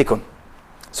be my tikkun.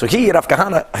 So he, Rav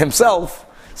Kahana himself,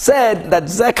 said that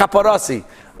Zeh Kaparasi,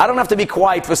 I don't have to be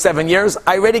quiet for 7 years.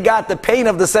 I already got the pain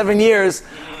of the 7 years.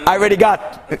 I already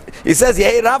got. He says,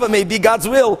 Yehei Rava, may be God's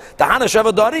will,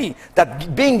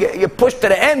 that being pushed to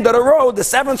the end of the row, the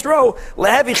 7th row,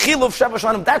 lehevi chiluv sheva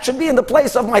shanim, that should be in the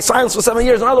place of my silence for 7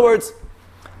 years. In other words,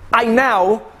 I'm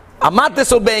not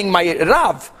disobeying my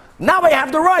Rav. Now I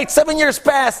have the right. 7 years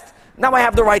passed. Now I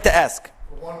have the right to ask.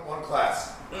 One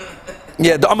class.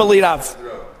 Yeah, the Amali Rav.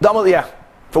 Yeah.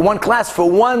 For one class, for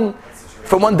one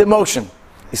demotion.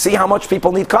 You see how much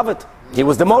people need covet? He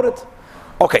was demoted.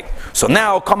 Okay, so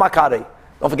now, Kamakare.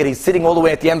 Don't forget, he's sitting all the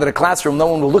way at the end of the classroom. No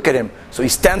one will look at him. So he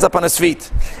stands up on his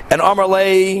feet. And Amar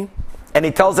Lei, and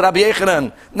he tells Rabbi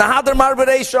Yechanan, Nahadar Mar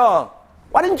B'reisha.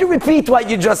 Why didn't you repeat what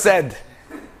you just said?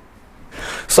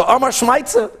 So Amar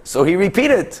Shmaitza. So he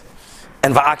repeated.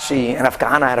 And Va'akshi and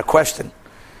Afkahana had a question.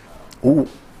 Ooh,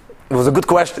 it was a good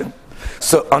question.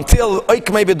 So until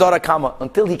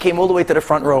he came all the way to the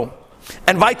front row.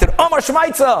 And weiter, Amar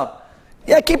Shmaitza.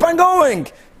 Yeah, keep on going.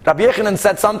 Rabbi Yechanan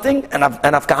said something, and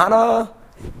Afkahana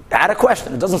had a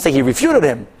question. It doesn't say he refuted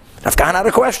him. Afkahana had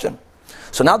a question.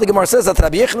 So now the Gemara says that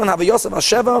Rabbi Yechanan have a Yosef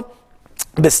Hasheva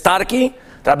Bestarki.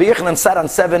 Rabbi Yechanan sat on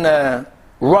 7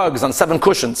 rugs, on 7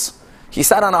 cushions. He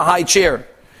sat on a high chair.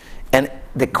 And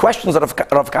the questions of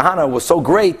Kahana was so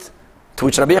great, to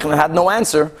which Rabbi Yechanan had no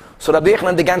answer, so Rabbi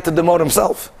Yechanan began to demote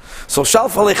himself. So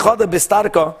Shalfa Lechada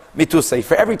Bestarka Mitusei.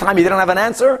 For every time he didn't have an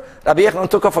answer, Rabbi Yechanan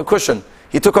took off a cushion.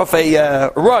 He took off a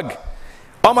rug.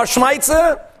 Omar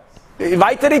Shmaitze,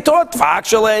 weiter he taught,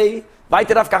 Va'akshale,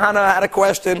 weiter Rav Kahana had a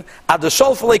question. Ad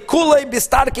Shalfa Lechule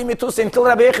Bestarki Mitusei, until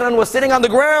Rabbi Yechanan was sitting on the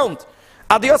ground.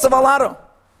 Ad Yosef Alaro.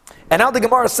 And now the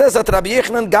Gemara says that Rabbi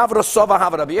Yechanan Gavra Sova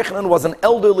Hava. Rabbi Yechanan was an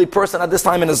elderly person at this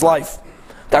time in his life.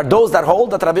 There are those that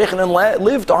hold that Rabbi Yechanan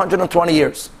lived 120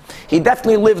 years. He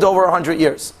definitely lived over 100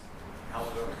 years.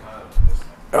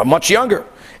 Much younger.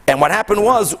 And what happened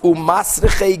was,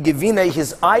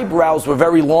 his eyebrows were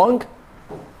very long,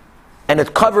 and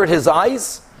it covered his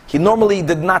eyes. He normally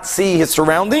did not see his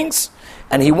surroundings,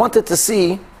 and he wanted to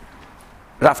see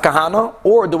Rav Kahana,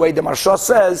 or the way the Marsha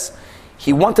says,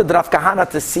 he wanted Rav Kahana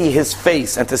to see his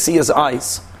face and to see his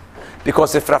eyes.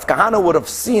 Because if Rav Kahana would have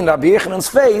seen Rabbi Yechanan's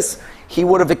face, he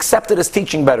would have accepted his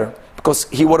teaching better. Because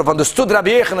he would have understood Rabbi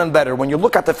Yechanan better. When you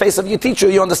look at the face of your teacher,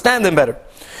 you understand him better.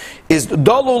 Is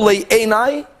Dalu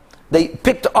Le'enai, they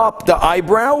picked up the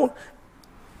eyebrow,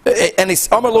 and he's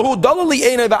Amar Lahu, Dalu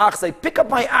Le'enai Va'achsei, pick up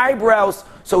my eyebrows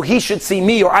so he should see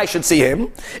me or I should see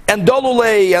him. And Dalu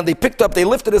Le, and they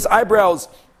lifted his eyebrows,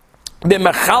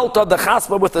 B'mechalta the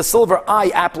chaspa, with a silver eye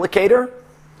applicator.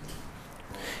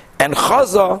 And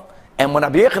Chaza, and when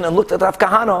Rabbi Yechanan looked at Rav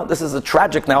Kahana, this is a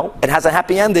tragic now, it has a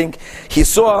happy ending, he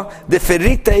saw the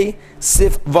ferite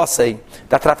sif vasei,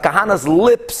 that Rav Kahana's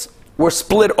lips were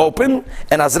split open,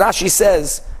 and as Rashi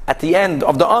says at the end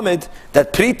of the Amid,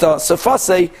 that prita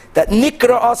sifasei, that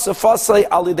nikra'a sifasei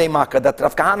alidei maka, that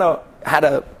Rav Kahana had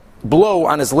a blow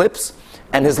on his lips,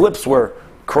 and his lips were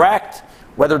cracked.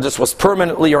 Whether this was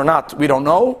permanently or not, we don't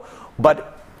know.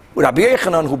 But Rabbi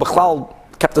Yechanan, who Bechlal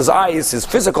kept his eyes, his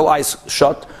physical eyes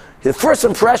shut, his first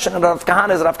impression of Rav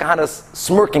Kahana is Rav Kahana's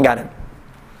smirking at him.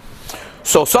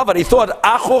 So Savar, he thought,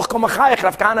 Achuch komachayach,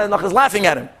 Rav Kahana is laughing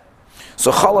at him.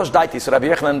 So Chalash daiti, so Rabbi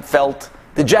Yechanan felt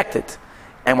dejected.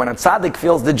 And when a tzaddik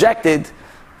feels dejected,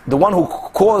 the one who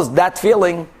caused that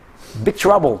feeling, big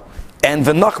trouble. And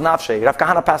v'noch nafshei, Rav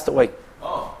Kahana passed away.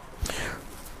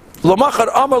 The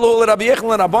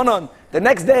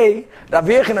next day, Rabbi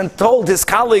Yechanan told his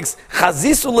colleagues,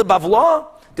 Chazisu lebavla,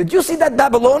 did you see that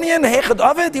Babylonian, Hechad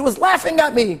Ovid? He was laughing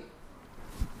at me.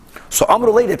 So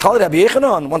Amrullah, they told Rabbi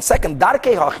Yechanan, 1 second,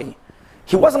 Darkei Hachi.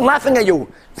 He wasn't laughing at you.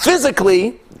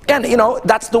 Physically, and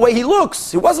that's the way he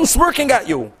looks. He wasn't smirking at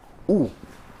you. Ooh,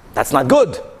 that's not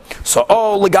good. So,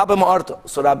 Legabe Ma'arta.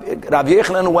 So Rabbi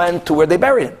Yechanan went to where they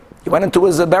buried him. He went into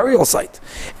his burial site.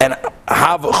 And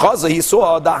Chaza, he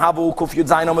saw the Havu Kufyud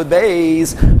Zainam with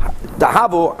Beis, the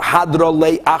Havu Hadra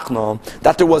Le Achno,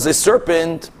 that there was a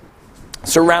serpent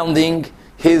surrounding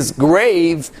his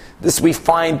grave. This we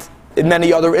find in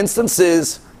many other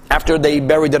instances after they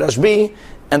buried the Rashbi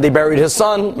and they buried his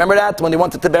son. Remember that? When they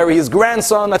wanted to bury his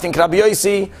grandson, I think Rabbi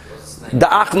Yossi, the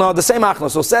Achno, the same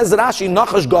Achno. So says Rashi,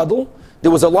 Nachash Gadol, there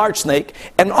was a large snake,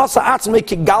 and Asa Atzme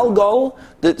Kigalgal,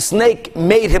 the snake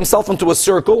made himself into a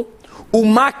circle,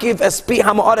 Umakiv Espi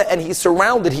Hama'ara, and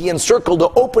he encircled the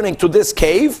opening to this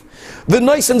cave, and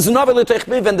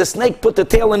the snake put the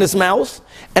tail in his mouth,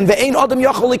 and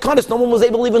no one was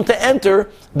able even to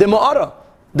enter the Ma'ara,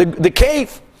 the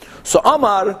cave. So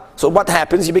what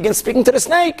happens? He begins speaking to the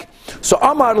snake. So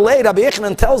Amar Le, Rabbi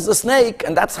Yechanan tells the snake,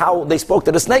 and that's how they spoke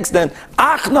to the snakes then,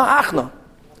 Achna, Achna.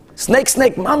 Snake,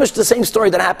 mamish, the same story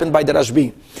that happened by the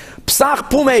Rashbi. Psach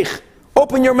pumech,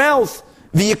 open your mouth.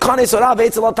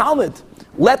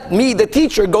 Let me, the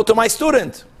teacher, go to my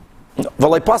student.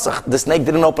 The snake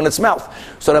didn't open its mouth.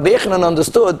 So Rabbi Yechanan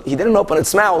understood he didn't open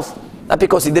its mouth, not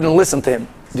because he didn't listen to him,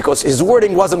 because his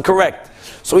wording wasn't correct.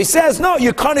 So he says, no,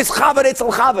 you can't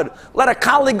let a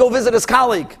colleague go visit his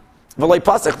colleague.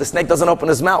 The snake doesn't open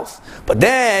his mouth. But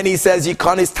then he says, you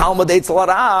can't Talmud Eitzel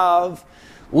Arav.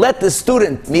 let the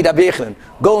student, meet Rabbi Yochanan,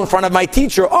 go in front of my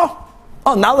teacher. Oh,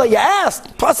 now that you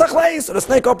asked, Pasach Leis, so the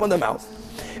snake opened the mouth.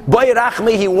 Boy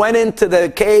Rachmi, he went into the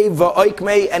cave,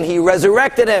 Oikmei, and he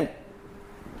resurrected him.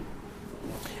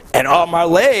 And Omar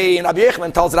Lei, and Rabbi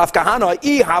Yochanan tells Rav Kahana, I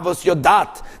havos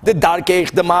yodat, the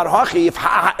darkeich the marhachi.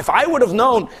 If I would have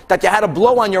known that you had a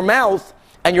blow on your mouth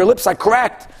and your lips are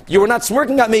cracked, you were not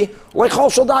smirking at me, like chol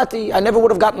shodati, I never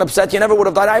would have gotten upset, you never would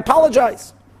have died, I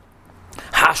apologize.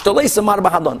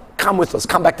 Come with us,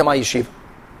 come back to my yeshiva.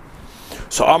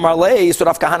 So Omar Lei, so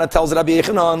Rav Kahana tells Rabbi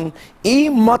Yochanan,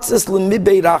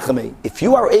 if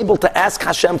you are able to ask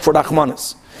Hashem for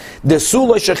Rachmanis, the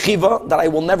Sula Shechiva, that I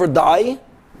will never die,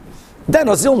 then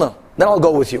Azilna, then I'll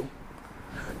go with you.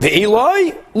 The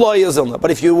Eloi, Loi Azilna.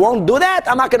 But if you won't do that,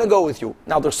 I'm not going to go with you.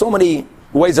 Now there's so many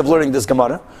ways of learning this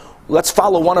Gemara. Let's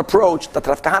follow one approach that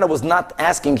Rav Kahana was not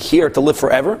asking here to live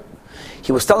forever.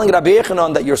 He was telling Rabbi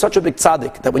Yochanan that you're such a big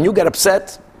tzaddik, that when you get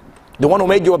upset, the one who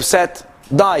made you upset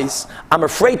dies. I'm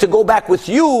afraid to go back with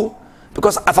you,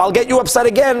 because if I'll get you upset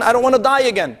again, I don't want to die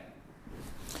again.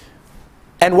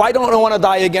 And why don't I want to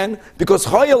die again? Because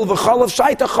Hoyel v'chalav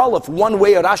shaita chalav. One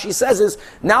way Rashi says is,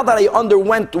 now that I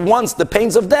underwent once the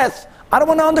pains of death, I don't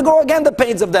want to undergo again the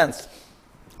pains of death.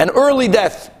 An early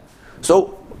death.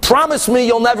 So promise me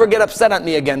you'll never get upset at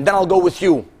me again, then I'll go with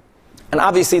you. And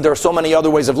obviously there are so many other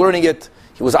ways of learning it.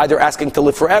 He was either asking to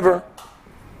live forever,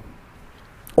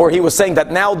 or he was saying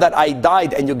that now that I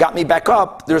died and you got me back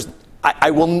up, I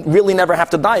will really never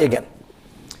have to die again.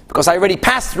 Because I already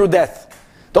passed through death.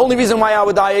 The only reason why I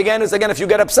would die again is, again, if you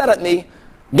get upset at me,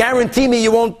 guarantee me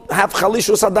you won't have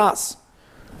chalishus hadas.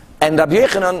 And Rabbi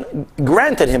Yochanan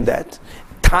granted him that.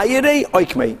 Tayirei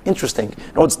oikmei. Interesting.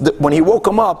 When he woke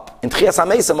him up in Tchias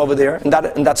HaMesim over there, in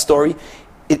that story,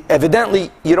 evidently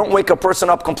you don't wake a person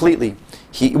up completely.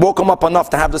 He woke him up enough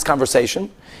to have this conversation.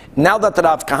 Now that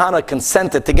Rav Kahana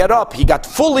consented to get up, he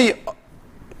fully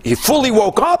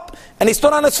woke up and he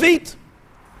stood on his feet.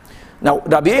 Now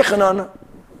Rabbi Yochanan,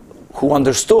 who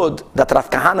understood that Rav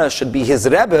Kahana should be his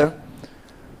Rebbe,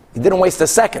 he didn't waste a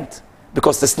second,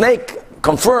 because the snake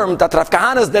confirmed that Rav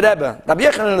Kahana is the Rebbe, Rabbi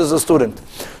Yochanan is a student.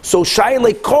 So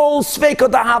Shailei kol sveika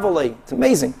dahavalei. It's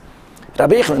amazing.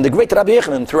 Rabbi Yochanan, the great Rabbi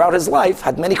Yochanan, throughout his life,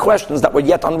 had many questions that were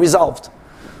yet unresolved.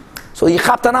 So he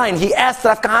asked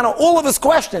Rav Kahana all of his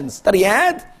questions that he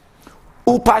had.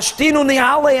 Upashtinu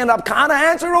nihale, and Rav Kahana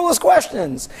answered all his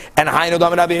questions. And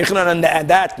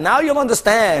that now you'll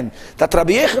understand that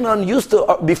Rabbi Yochanan used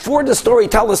to, before the story,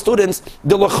 tell the students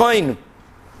the lechain.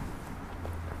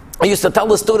 He used to tell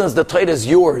the students the Torah is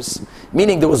yours,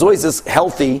 meaning there was always this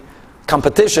healthy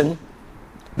competition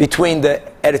between the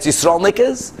Eretz Yisrael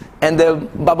Nikas and the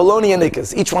Babylonian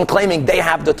Nikas, each one claiming they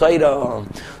have the Torah.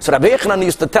 So Rabbi Yochanan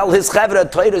used to tell his Chavra,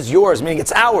 Torah is yours, meaning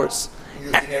it's ours.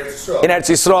 In Eretz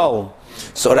Yisrael.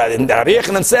 So Rabbi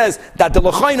Yochanan says that the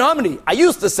Lochain Amri, I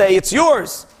used to say it's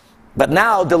yours, but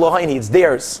now the Lochaini, it's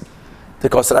theirs.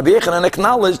 Because Rabbi Yochanan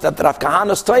acknowledged that Rav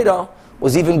Kahana's Torah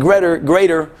was even greater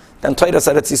than Torah's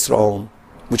Eretz Yisrael,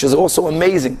 which is also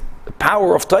amazing. The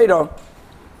power of Torah,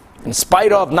 in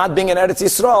spite of not being in Eretz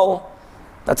Yisrael,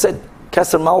 that's it.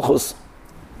 Keser Malchus,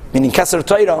 meaning Keser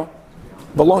Torah,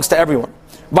 belongs to everyone.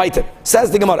 Weiter.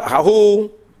 Says the Gemara, Hahu,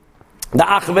 the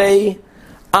Achvei,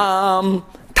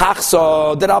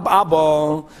 Tachsa, the Rab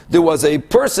Abba, there was a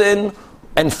person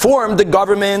informed the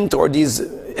government or these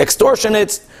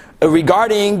extortionists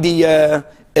regarding the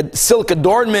silk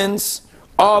adornments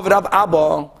of Rab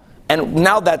Abba, and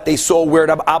now that they saw where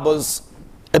Rab Abba's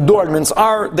adornments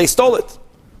are, they stole it.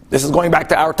 This is going back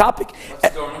to our topic. What's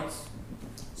adornments?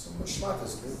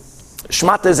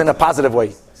 Shmata is in a positive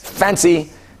way. Fancy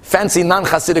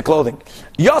non-Hasidic clothing.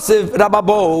 Yosef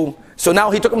Rababo, so now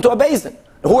he took him to a Beis Din.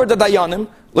 Who are the Dayanim?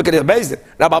 Look at the Beis Din.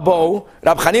 Rababo,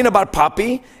 Rab Chanina Bar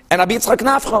Papi, and Rabbi Yitzchak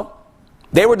Nafcha.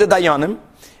 They were the Dayanim,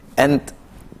 and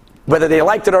whether they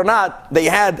liked it or not, they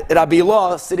had Rabbi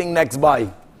Law sitting next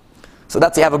by. So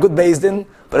that's, you have a good Beis Din,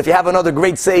 but if you have another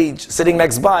great sage sitting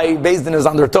next by, Beis Din is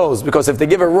on their toes, because if they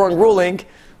give a wrong ruling,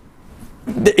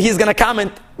 he's going to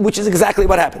comment, which is exactly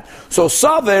what happened. So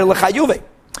Saver L'chayuve,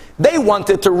 they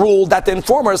wanted to rule that the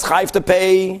informer is chayiv to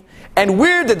pay. And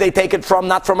where did they take it from?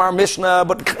 Not from our Mishnah,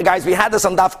 but guys, we had this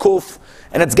on Daf Kuf,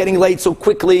 and it's getting late so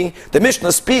quickly. The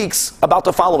Mishnah speaks about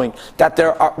the following, that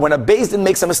when a Beis Din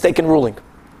makes a mistaken ruling,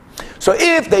 so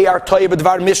if they are toy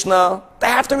b'dvar Mishnah, they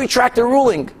have to retract their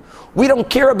ruling. We don't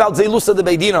care about Zeilusa de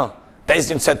Beidina. Beis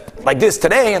Din said like this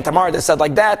today, and tomorrow they said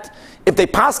like that. If they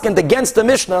paskind against the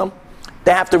Mishnah,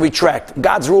 they have to retract.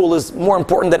 God's rule is more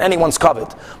important than anyone's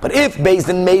covet. But if Beis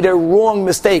Din made a wrong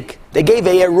mistake, they gave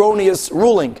a erroneous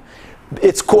ruling,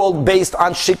 it's called based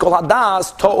on Shikol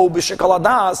Hadas, To'u b'Shikol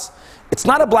Hadas, It's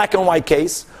not a black and white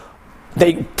case.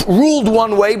 They ruled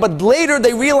one way, but later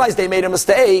they realized they made a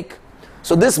mistake.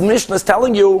 So this Mishnah is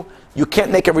telling you, you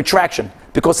can't make a retraction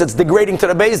because it's degrading to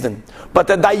the Beis Din. But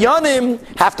the Dayanim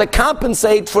have to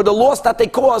compensate for the loss that they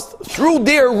caused through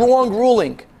their wrong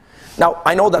ruling. Now,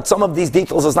 I know that some of these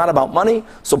details is not about money,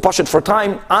 so push it for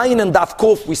time. Ayin and Daf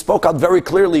Kuf, we spoke out very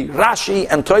clearly. Rashi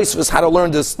and Tosfos how to learn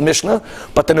this Mishnah.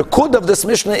 But the Nakud of this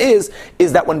Mishnah is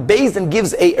that when Beis Din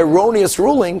gives a erroneous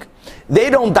ruling, they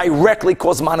don't directly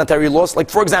cause monetary loss. Like,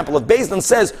 for example, if Beis Din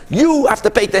says, you have to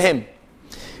pay to him,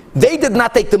 they did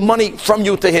not take the money from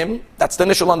you to him. That's the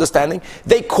initial understanding.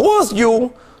 They caused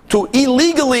you to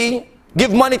illegally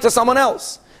give money to someone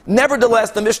else.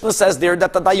 Nevertheless, the Mishnah says there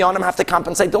that the Dayanim have to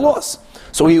compensate the loss.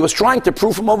 So he was trying to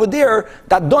prove from over there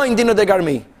that doin dina de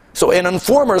garmi. So an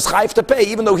informer is chayiv to pay,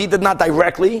 even though he did not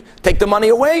directly take the money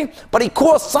away, but he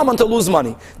caused someone to lose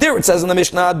money. There it says in the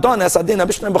Mishnah, don es adin,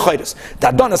 Mishnah b'chayres.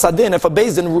 That don es adin, if a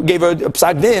Beis Din gave a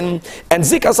psak din, and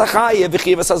zikas achayev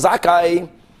v'chivas azakai,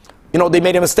 they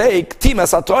made a mistake.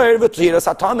 Timas atoyer v'tiras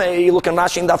atame. Look in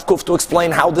Rashi and Daf Kuf to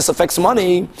explain how this affects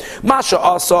money. Masha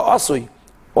asa asui.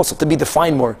 Also to be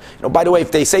defined more. By the way, if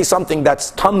they say something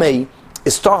that's tamei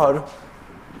is tahar,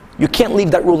 you can't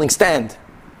leave that ruling stand.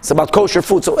 It's about kosher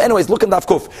food. So anyways, look in Daf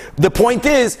Kuf. The point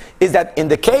is that in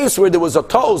the case where there was a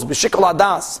toz, b'shikol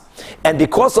adas, and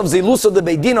because of zilusa de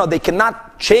beidina, they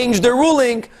cannot change their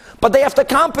ruling, but they have to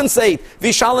compensate.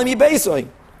 Vishalem yibeisoi.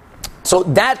 So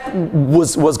that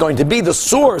was going to be the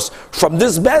source from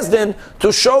this Beis Din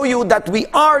to show you that we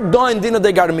are doing dina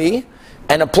de garmi,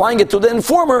 and applying it to the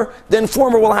informer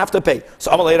will have to pay.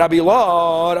 So Amalei Rabbi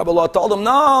Allah told him,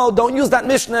 no, don't use that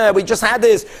Mishnah. We just had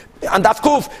this on Daf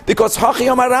Kuf, because Hachi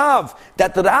Amar Rav,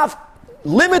 that the Rav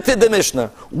limited the Mishnah.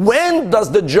 When does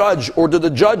the judge or do the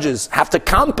judges have to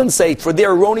compensate for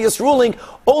their erroneous ruling?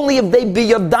 Only if they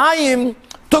biyadayim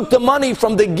took the money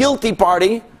from the guilty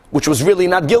party, which was really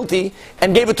not guilty,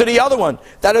 and gave it to the other one.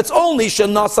 That it's only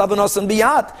shenasav and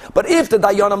biyat. But if the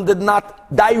dayanim did not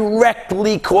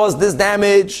directly cause this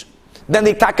damage, then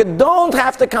the taka don't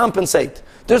have to compensate.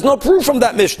 There's no proof from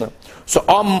that Mishnah. So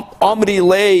Amri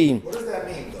lay. What does that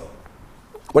mean, though?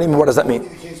 What do you mean? What does that mean?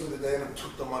 What would be the case where the dayanim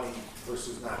took the money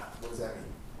versus not? What does that mean?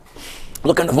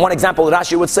 Look, at one example,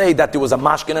 Rashi would say that there was a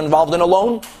mashkin involved in a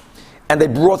loan, and they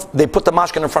put the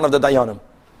mashkin in front of the dayanim.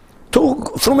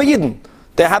 From a yidden.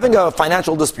 They're having a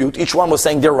financial dispute. Each one was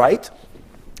saying they're right.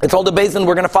 They told the Beis Din,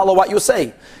 we're going to follow what you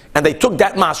say. And they took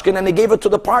that mashkin and they gave it to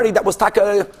the party that was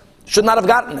taka, should not have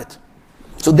gotten it.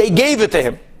 So they gave it to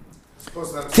him.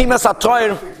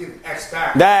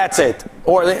 That's it.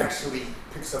 Or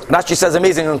Rashi says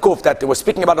amazing in Kuf that they were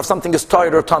speaking about if something is tar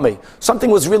or tamei.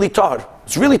 Something was really tar.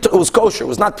 It was kosher. It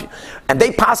was not, and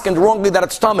they paskined wrongly that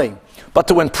it's tamei. But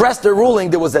to impress their ruling,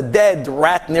 there was a dead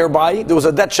rat nearby. There was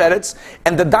a dead sheretz,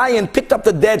 and the dayan picked up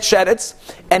the dead sheretz,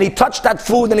 and he touched that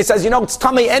food, and he says, it's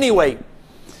tamei anyway.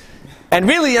 And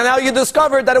really, now you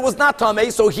discovered that it was not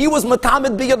tamei, so he was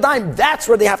matamid biyadayim. That's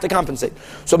where they have to compensate.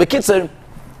 So Bekitzer,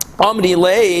 Amri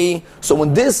lei. So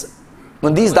when these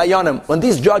dayanim, when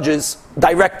these judges,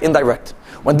 direct, indirect,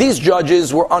 when these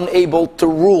judges were unable to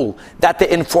rule that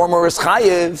the informer is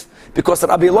chayiv, because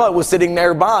Rabbi Eloi was sitting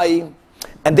nearby,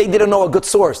 and they didn't know a good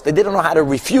source. They didn't know how to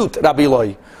refute Rabbi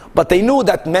Eloi. But they knew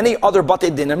that many other Batei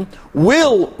Dinim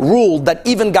will rule that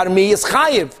even Garmi is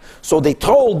chayiv. So they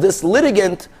told this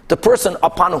litigant, the person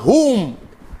upon whom,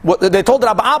 they told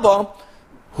Rabbi Abba,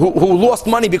 who lost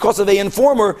money because of the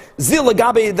informer, Zil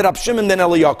Gabe Rab Shimon ben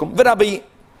Eliyakim, Rabbi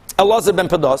Elazar ben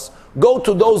Pedas, go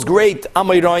to those great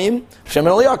Amoraim,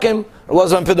 Shimon Eliyakim,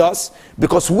 Elazar ben Pedas,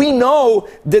 because we know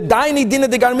the Daini Dina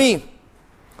de Garmi.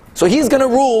 So he's going to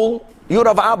rule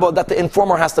Yurav Abba that the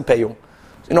informer has to pay you.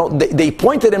 They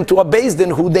pointed him to a Beis Din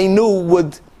who they knew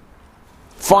would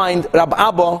find Rab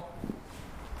Abba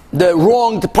the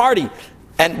wronged party,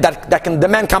 and that can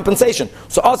demand compensation.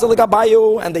 So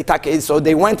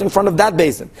they went in front of that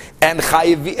Beis Din, and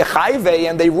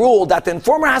and they ruled that the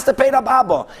informer has to pay Rab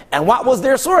Abba. And what was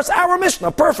their source? Our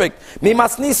Mishnah, perfect.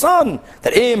 Mimas Nisan,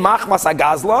 that machmas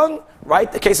agazlan.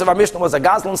 Right? The case of our Mishnah was a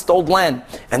Gazlan stole land.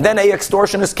 And then a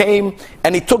extortionist came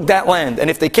and he took that land. And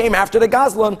if they came after the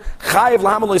Gazlan, Chayiv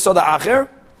Lahamal Yisoda Acher.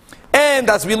 And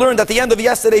as we learned at the end of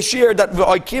yesterday's shir, that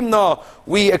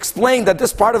we explained that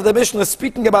this part of the Mishnah is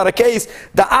speaking about a case,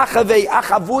 the Achavei,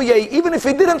 Achavuye, even if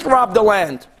he didn't rob the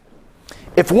land.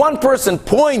 If one person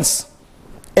points,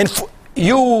 and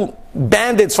you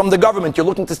bandits from the government, you're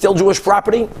looking to steal Jewish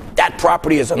property, that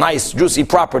property is a nice, juicy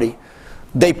property.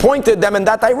 They pointed them in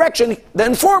that direction, the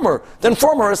informer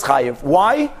is chayiv.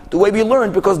 Why? The way we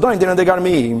learned, because doing didn't they got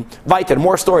me. Weiter,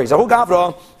 more stories.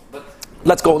 But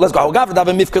Let's go. There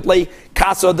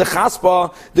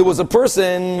was a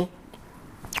person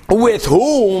with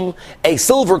whom a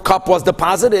silver cup was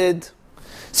deposited.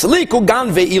 Seliku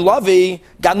ganve ilavi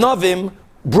ganovim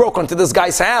broke into this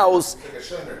guy's house.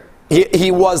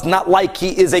 He was not like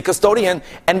he is a custodian,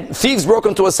 and thieves broke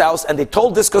into his house, and they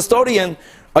told this custodian,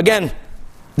 again,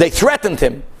 they threatened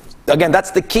him. Again,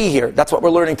 that's the key here. That's what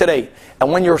we're learning today.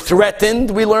 And when you're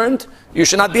threatened, we learned, you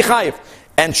should not be chayiv.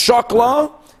 And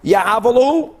shakla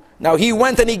ya'avalu. Now he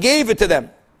went and he gave it to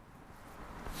them.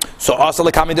 So also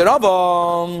they came in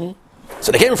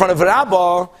front of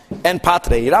Rabba and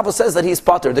Patre. Rabba says that he's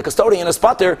pater. The custodian is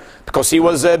pater because he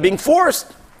was being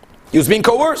forced. He was being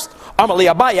coerced. Amali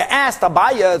Abaya asked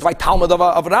Abaya, it's like Talmud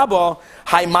of Rabba,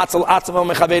 Hai matzal atzma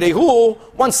mechaverehu.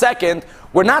 1 second,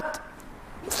 we're not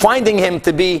finding him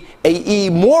to be a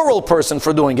immoral person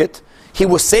for doing it. He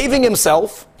was saving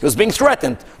himself. He was being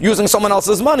threatened, using someone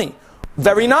else's money.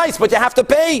 Very nice, but you have to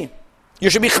pay. You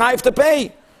should be chayiv to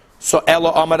pay. So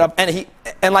Ella Amar,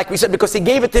 and like we said, because he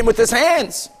gave it to him with his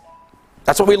hands.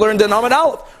 That's what we learned in Amar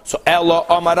Aleph. So Ella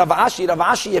Amar Rav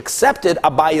Ashi accepted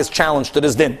Abaya's challenge to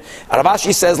this din. Rav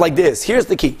Ashi says like this. Here's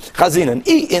the key. Chazinan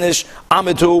inish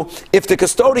amitu. If the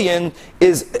custodian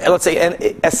is, let's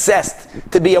say, assessed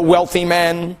to be a wealthy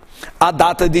man,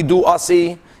 adata didu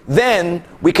asi, then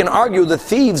we can argue the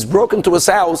thieves broke into his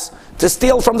house to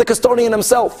steal from the custodian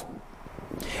himself.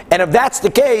 And if that's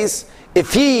the case,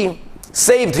 if he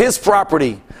saved his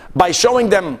property by showing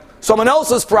them someone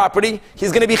else's property,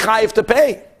 he's going to be chayiv to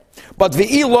pay. But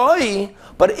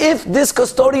if this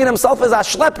custodian himself is a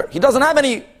shlepper, he doesn't have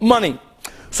any money.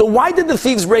 So why did the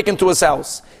thieves break into his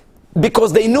house?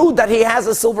 Because they knew that he has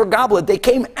a silver goblet. They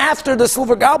came after the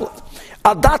silver goblet.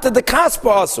 Adata de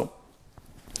kaspa asu.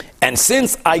 And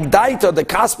since Aigdaita the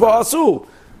kaspa asu,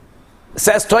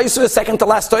 says Toisves, second to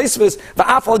last Toisves, the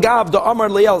Afal Gav, the Amar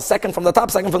Liel, second from the top,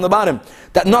 second from the bottom,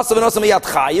 that Nasav and Nasav Yat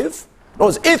Chayiv.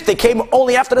 If they came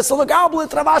only after the silver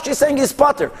goblet, Rav Ashi is saying he's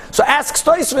pater. So asks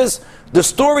Toisves, the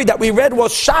story that we read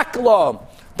was Shakla,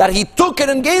 that he took it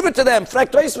and gave it to them.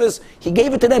 Frek Toisves, he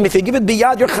gave it to them. If you give it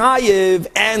biyad your chayiv,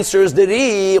 answers the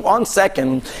Ri. 1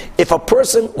 second. If a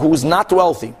person who's not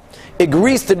wealthy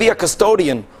agrees to be a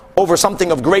custodian over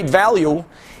something of great value,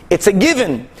 it's a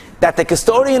given that the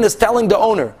custodian is telling the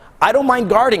owner, I don't mind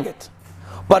guarding it.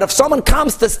 But if someone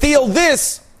comes to steal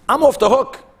this, I'm off the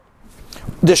hook.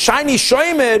 The shiny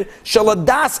shomer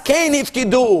shaladas kain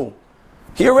ifkidu.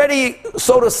 He already,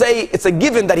 so to say, it's a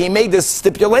given that he made this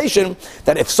stipulation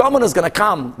that if someone is going to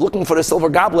come looking for the silver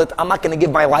goblet, I'm not going to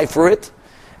give my life for it.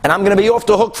 And I'm going to be off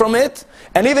the hook from it.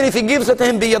 And even if he gives it to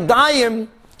him biyadayim,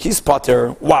 he's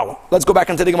pater. Wow. Let's go back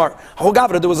into the Gemara.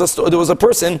 There was a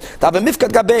person, a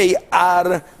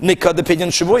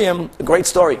great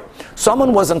story.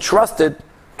 Someone was entrusted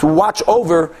to watch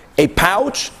over a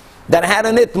pouch that had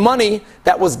in it money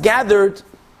that was gathered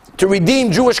to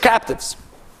redeem Jewish captives.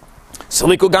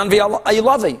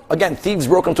 Again, thieves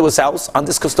broke into his house on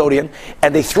this custodian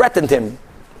and they threatened him,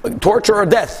 torture or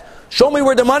death. Show me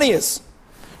where the money is.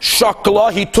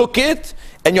 Shakla, he took it,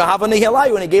 and Yohavan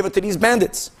Nehelayu, and he gave it to these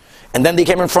bandits. And then they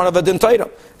came in front of a Dintaira.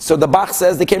 So the Bach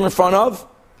says they came in front of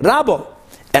Rabba.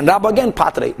 And Rabba again,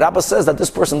 Patre. Rabba says that this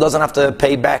person doesn't have to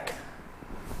pay back.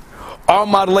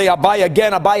 Amar le Abaya,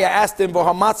 again, Abaya asked him,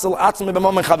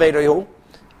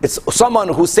 it's someone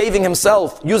who's saving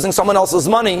himself, using someone else's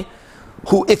money,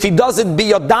 who if he does it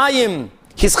biyadayim,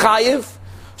 he's chayiv.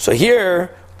 So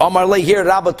here, Amar le, here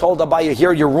Rabba told Abaya,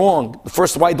 here you're wrong. The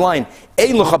first wide line.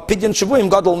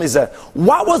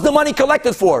 What was the money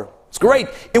collected for? It's great.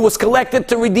 It was collected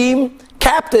to redeem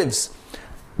captives.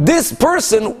 This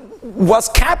person was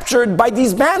captured by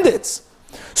these bandits.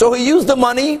 So he used the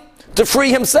money to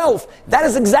free himself. That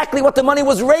is exactly what the money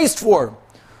was raised for.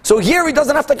 So here he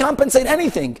doesn't have to compensate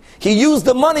anything. He used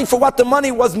the money for what the money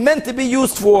was meant to be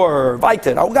used for.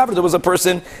 There was a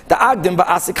person, there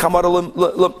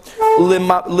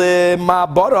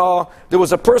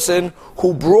was a person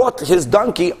who brought his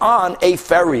donkey on a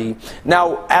ferry.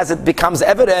 Now, as it becomes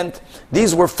evident,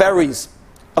 these were ferries,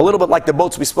 a little bit like the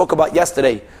boats we spoke about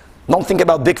yesterday. Don't think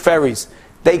about big ferries.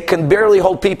 They can barely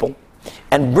hold people.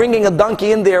 And bringing a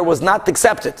donkey in there was not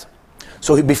accepted.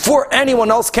 So before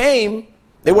anyone else came,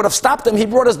 they would have stopped him. He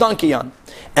brought his donkey on.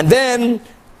 And then,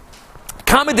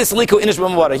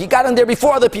 he got in there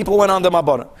before other people went on the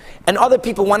Mabara. And other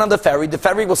people went on the ferry. The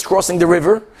ferry was crossing the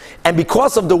river. And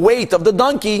because of the weight of the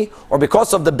donkey, or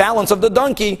because of the balance of the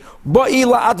donkey,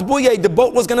 the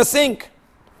boat was going to sink.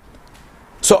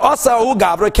 So Asa'u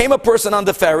Gavra, came a person on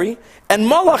the ferry, and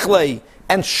Malachle,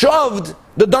 and shoved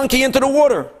the donkey into the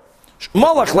water.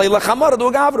 Malachle, Lachamara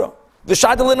du Gavra,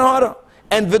 Vishadal in Hara.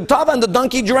 And Vitava and the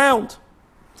donkey drowned.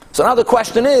 So now the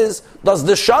question is, does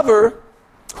the shaver,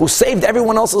 who saved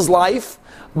everyone else's life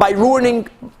by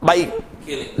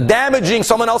damaging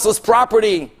someone else's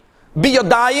property, be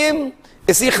yodayim?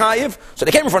 Is he chayiv? So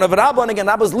they came in front of Rabba, and again,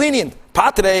 Rabba's lenient.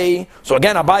 Patre. So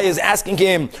again, Abai is asking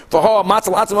him for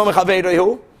matzal atzma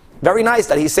mechaverehu. Very nice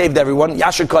that he saved everyone.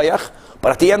 Yashir koyach.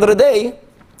 But at the end of the day,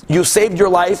 you saved your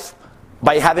life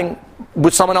by having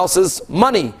with someone else's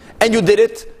money, and you did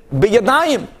it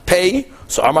biyadayim, pay.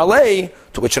 So Amalei,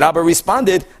 to which Rabba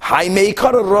responded, that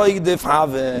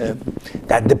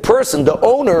the person, the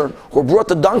owner who brought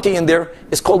the donkey in there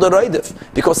is called a roidif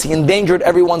because he endangered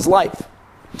everyone's life.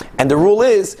 And the rule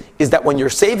is that when you're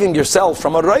saving yourself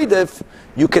from a roidif,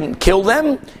 you can kill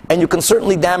them and you can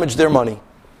certainly damage their money.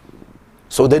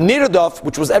 So the nirdaf,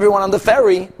 which was everyone on the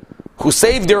ferry, who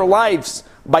saved their lives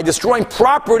by destroying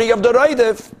property of the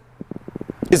roidif,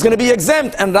 is going to be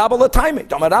exempt. And Rabba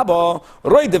l'taimik.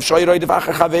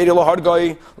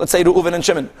 Let's say Reuven and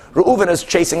Shimon. Reuven is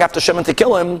chasing after Shimon to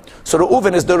kill him. So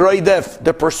Reuven is the roidef,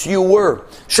 the pursuer.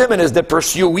 Shimon is the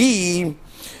pursuee.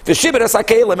 And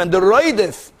the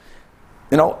roidef,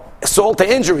 assault to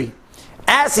injury.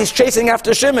 As he's chasing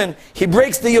after Shimon, he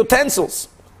breaks the utensils.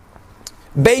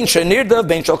 Bein shenirdav,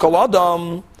 bein shel kol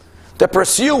adam. The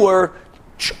pursuer,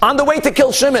 on the way to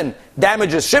kill Shimon,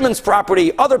 damages Shimon's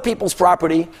property, other people's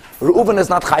property. Reuven is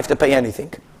not chayv to pay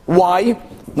anything. Why?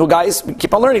 No, guys,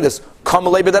 keep on learning this.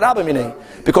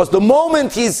 Because the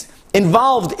moment he's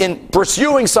involved in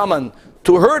pursuing someone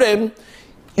to hurt him,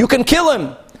 you can kill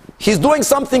him. He's doing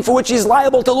something for which he's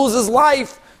liable to lose his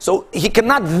life, so he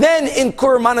cannot then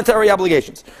incur monetary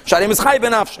obligations.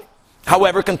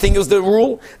 However, continues the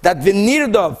rule that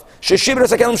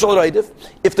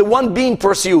if the one being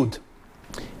pursued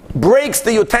breaks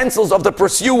the utensils of the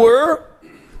pursuer,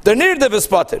 the nirdav is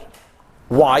pater.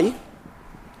 Why?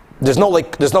 There's no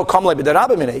kamlei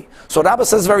b'derabba minei. So Rabba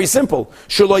says very simple.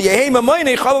 Because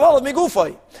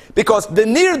the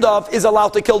nirdav is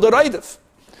allowed to kill the roidif.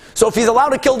 So if he's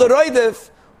allowed to kill the roidif,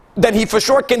 then he for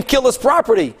sure can kill his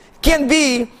property. It can't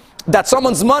be that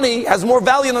someone's money has more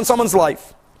value than someone's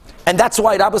life. And that's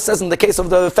why Rabba says in the case of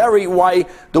the ferry, why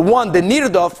the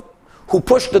nirdav, who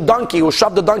pushed the donkey, who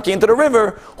shoved the donkey into the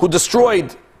river, who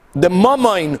destroyed the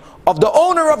mamain of the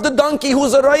owner of the donkey,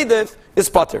 who's a roidif, is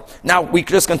pater. Now we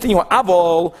just continue.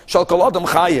 Avol shal kol adam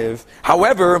chayev.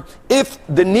 However, if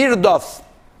the nirdaf,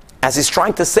 as he's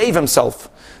trying to save himself,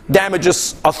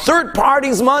 damages a third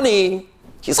party's money,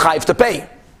 he's chayev to pay.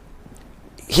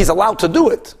 He's allowed to do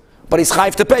it, but he's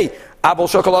chayev to pay. Avol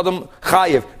shal kol adam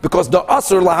chayev, because the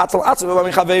asur lahatzal atzva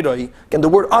b'chaveiroi. Again, the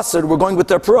word asur, we're going with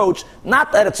the approach,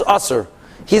 not that it's asur.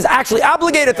 He's actually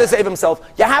obligated to save himself.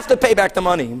 You have to pay back the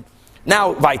money.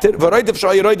 Now, weiter. What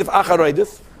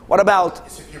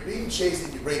about? So if you're being chased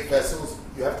and you break vessels,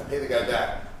 you have to pay the guy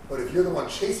back. But if you're the one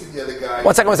chasing the other guy...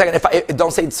 One second.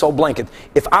 Don't say it so blanket.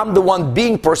 If I'm the one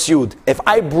being pursued, if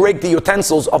I break the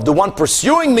utensils of the one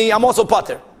pursuing me, I'm also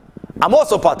pater. Well,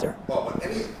 but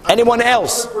anyone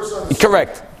else.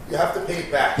 Correct. You have to pay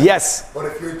it back. Yes. But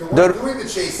if you're the one doing the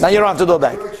chasing... Now you don't have to do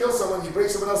that. You're going to kill someone, you break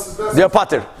someone else's vessel. They're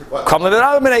pater.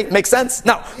 Makes sense?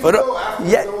 Now, even though after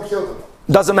no one killed them.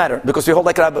 Doesn't matter, because we hold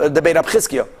like the Beit Rab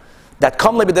Chizkiah. That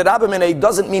kamle b'derabba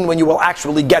doesn't mean when you will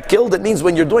actually get killed. It means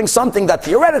when you're doing something that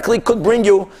theoretically could bring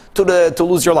you to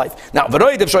lose your life. Now,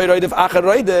 another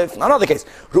case.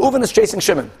 Reuven is chasing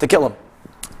Shimon to kill him.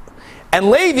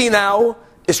 And Levi now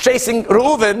is chasing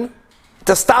Reuven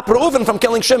to stop Reuven from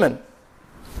killing Shimon.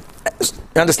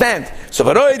 You understand? So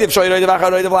you're allowed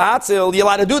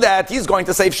to do that. He's going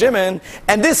to save Shimon.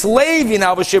 And this Levi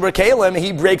now,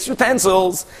 he breaks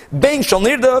utensils. Bein shel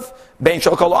nirdav, bein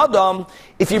shel kol adam.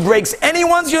 If he breaks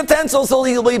anyone's utensils,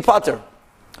 he'll be pater.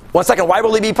 1 second, why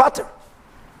will he be pater?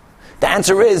 The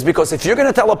answer is because if you're going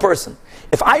to tell a person,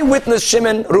 if I witness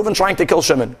Reuven trying to kill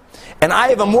Shimon, and I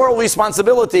have a moral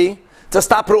responsibility to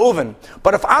stop Reuven,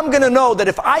 but if I'm going to know that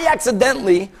if I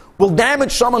accidentally will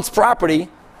damage someone's property,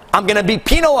 I'm going to be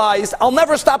penalized, I'll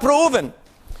never stop Reuven.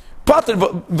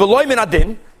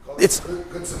 It's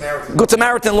Good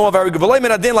Samaritan law, very good.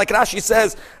 Like Rashi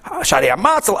says, like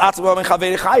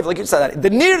you said, the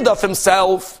nirdaf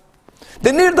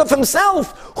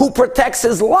himself, who protects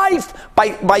his life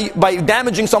by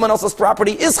damaging someone else's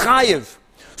property, is chayiv.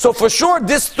 So for sure,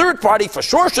 this third party for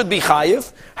sure should be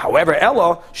chayiv. However,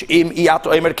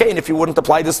 if you wouldn't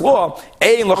apply this law,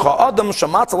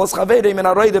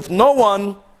 no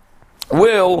one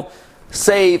will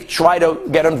try to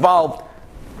get involved.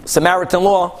 Samaritan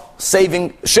law,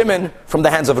 saving Shimon from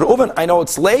the hands of Reuven. I know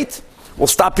it's late. We'll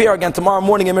stop here again tomorrow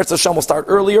morning. In Mitzvah Hashem, we'll start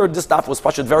earlier. This daf was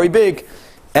pashut very big,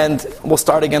 and we'll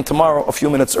start again tomorrow a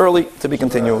few minutes early to be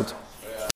continued.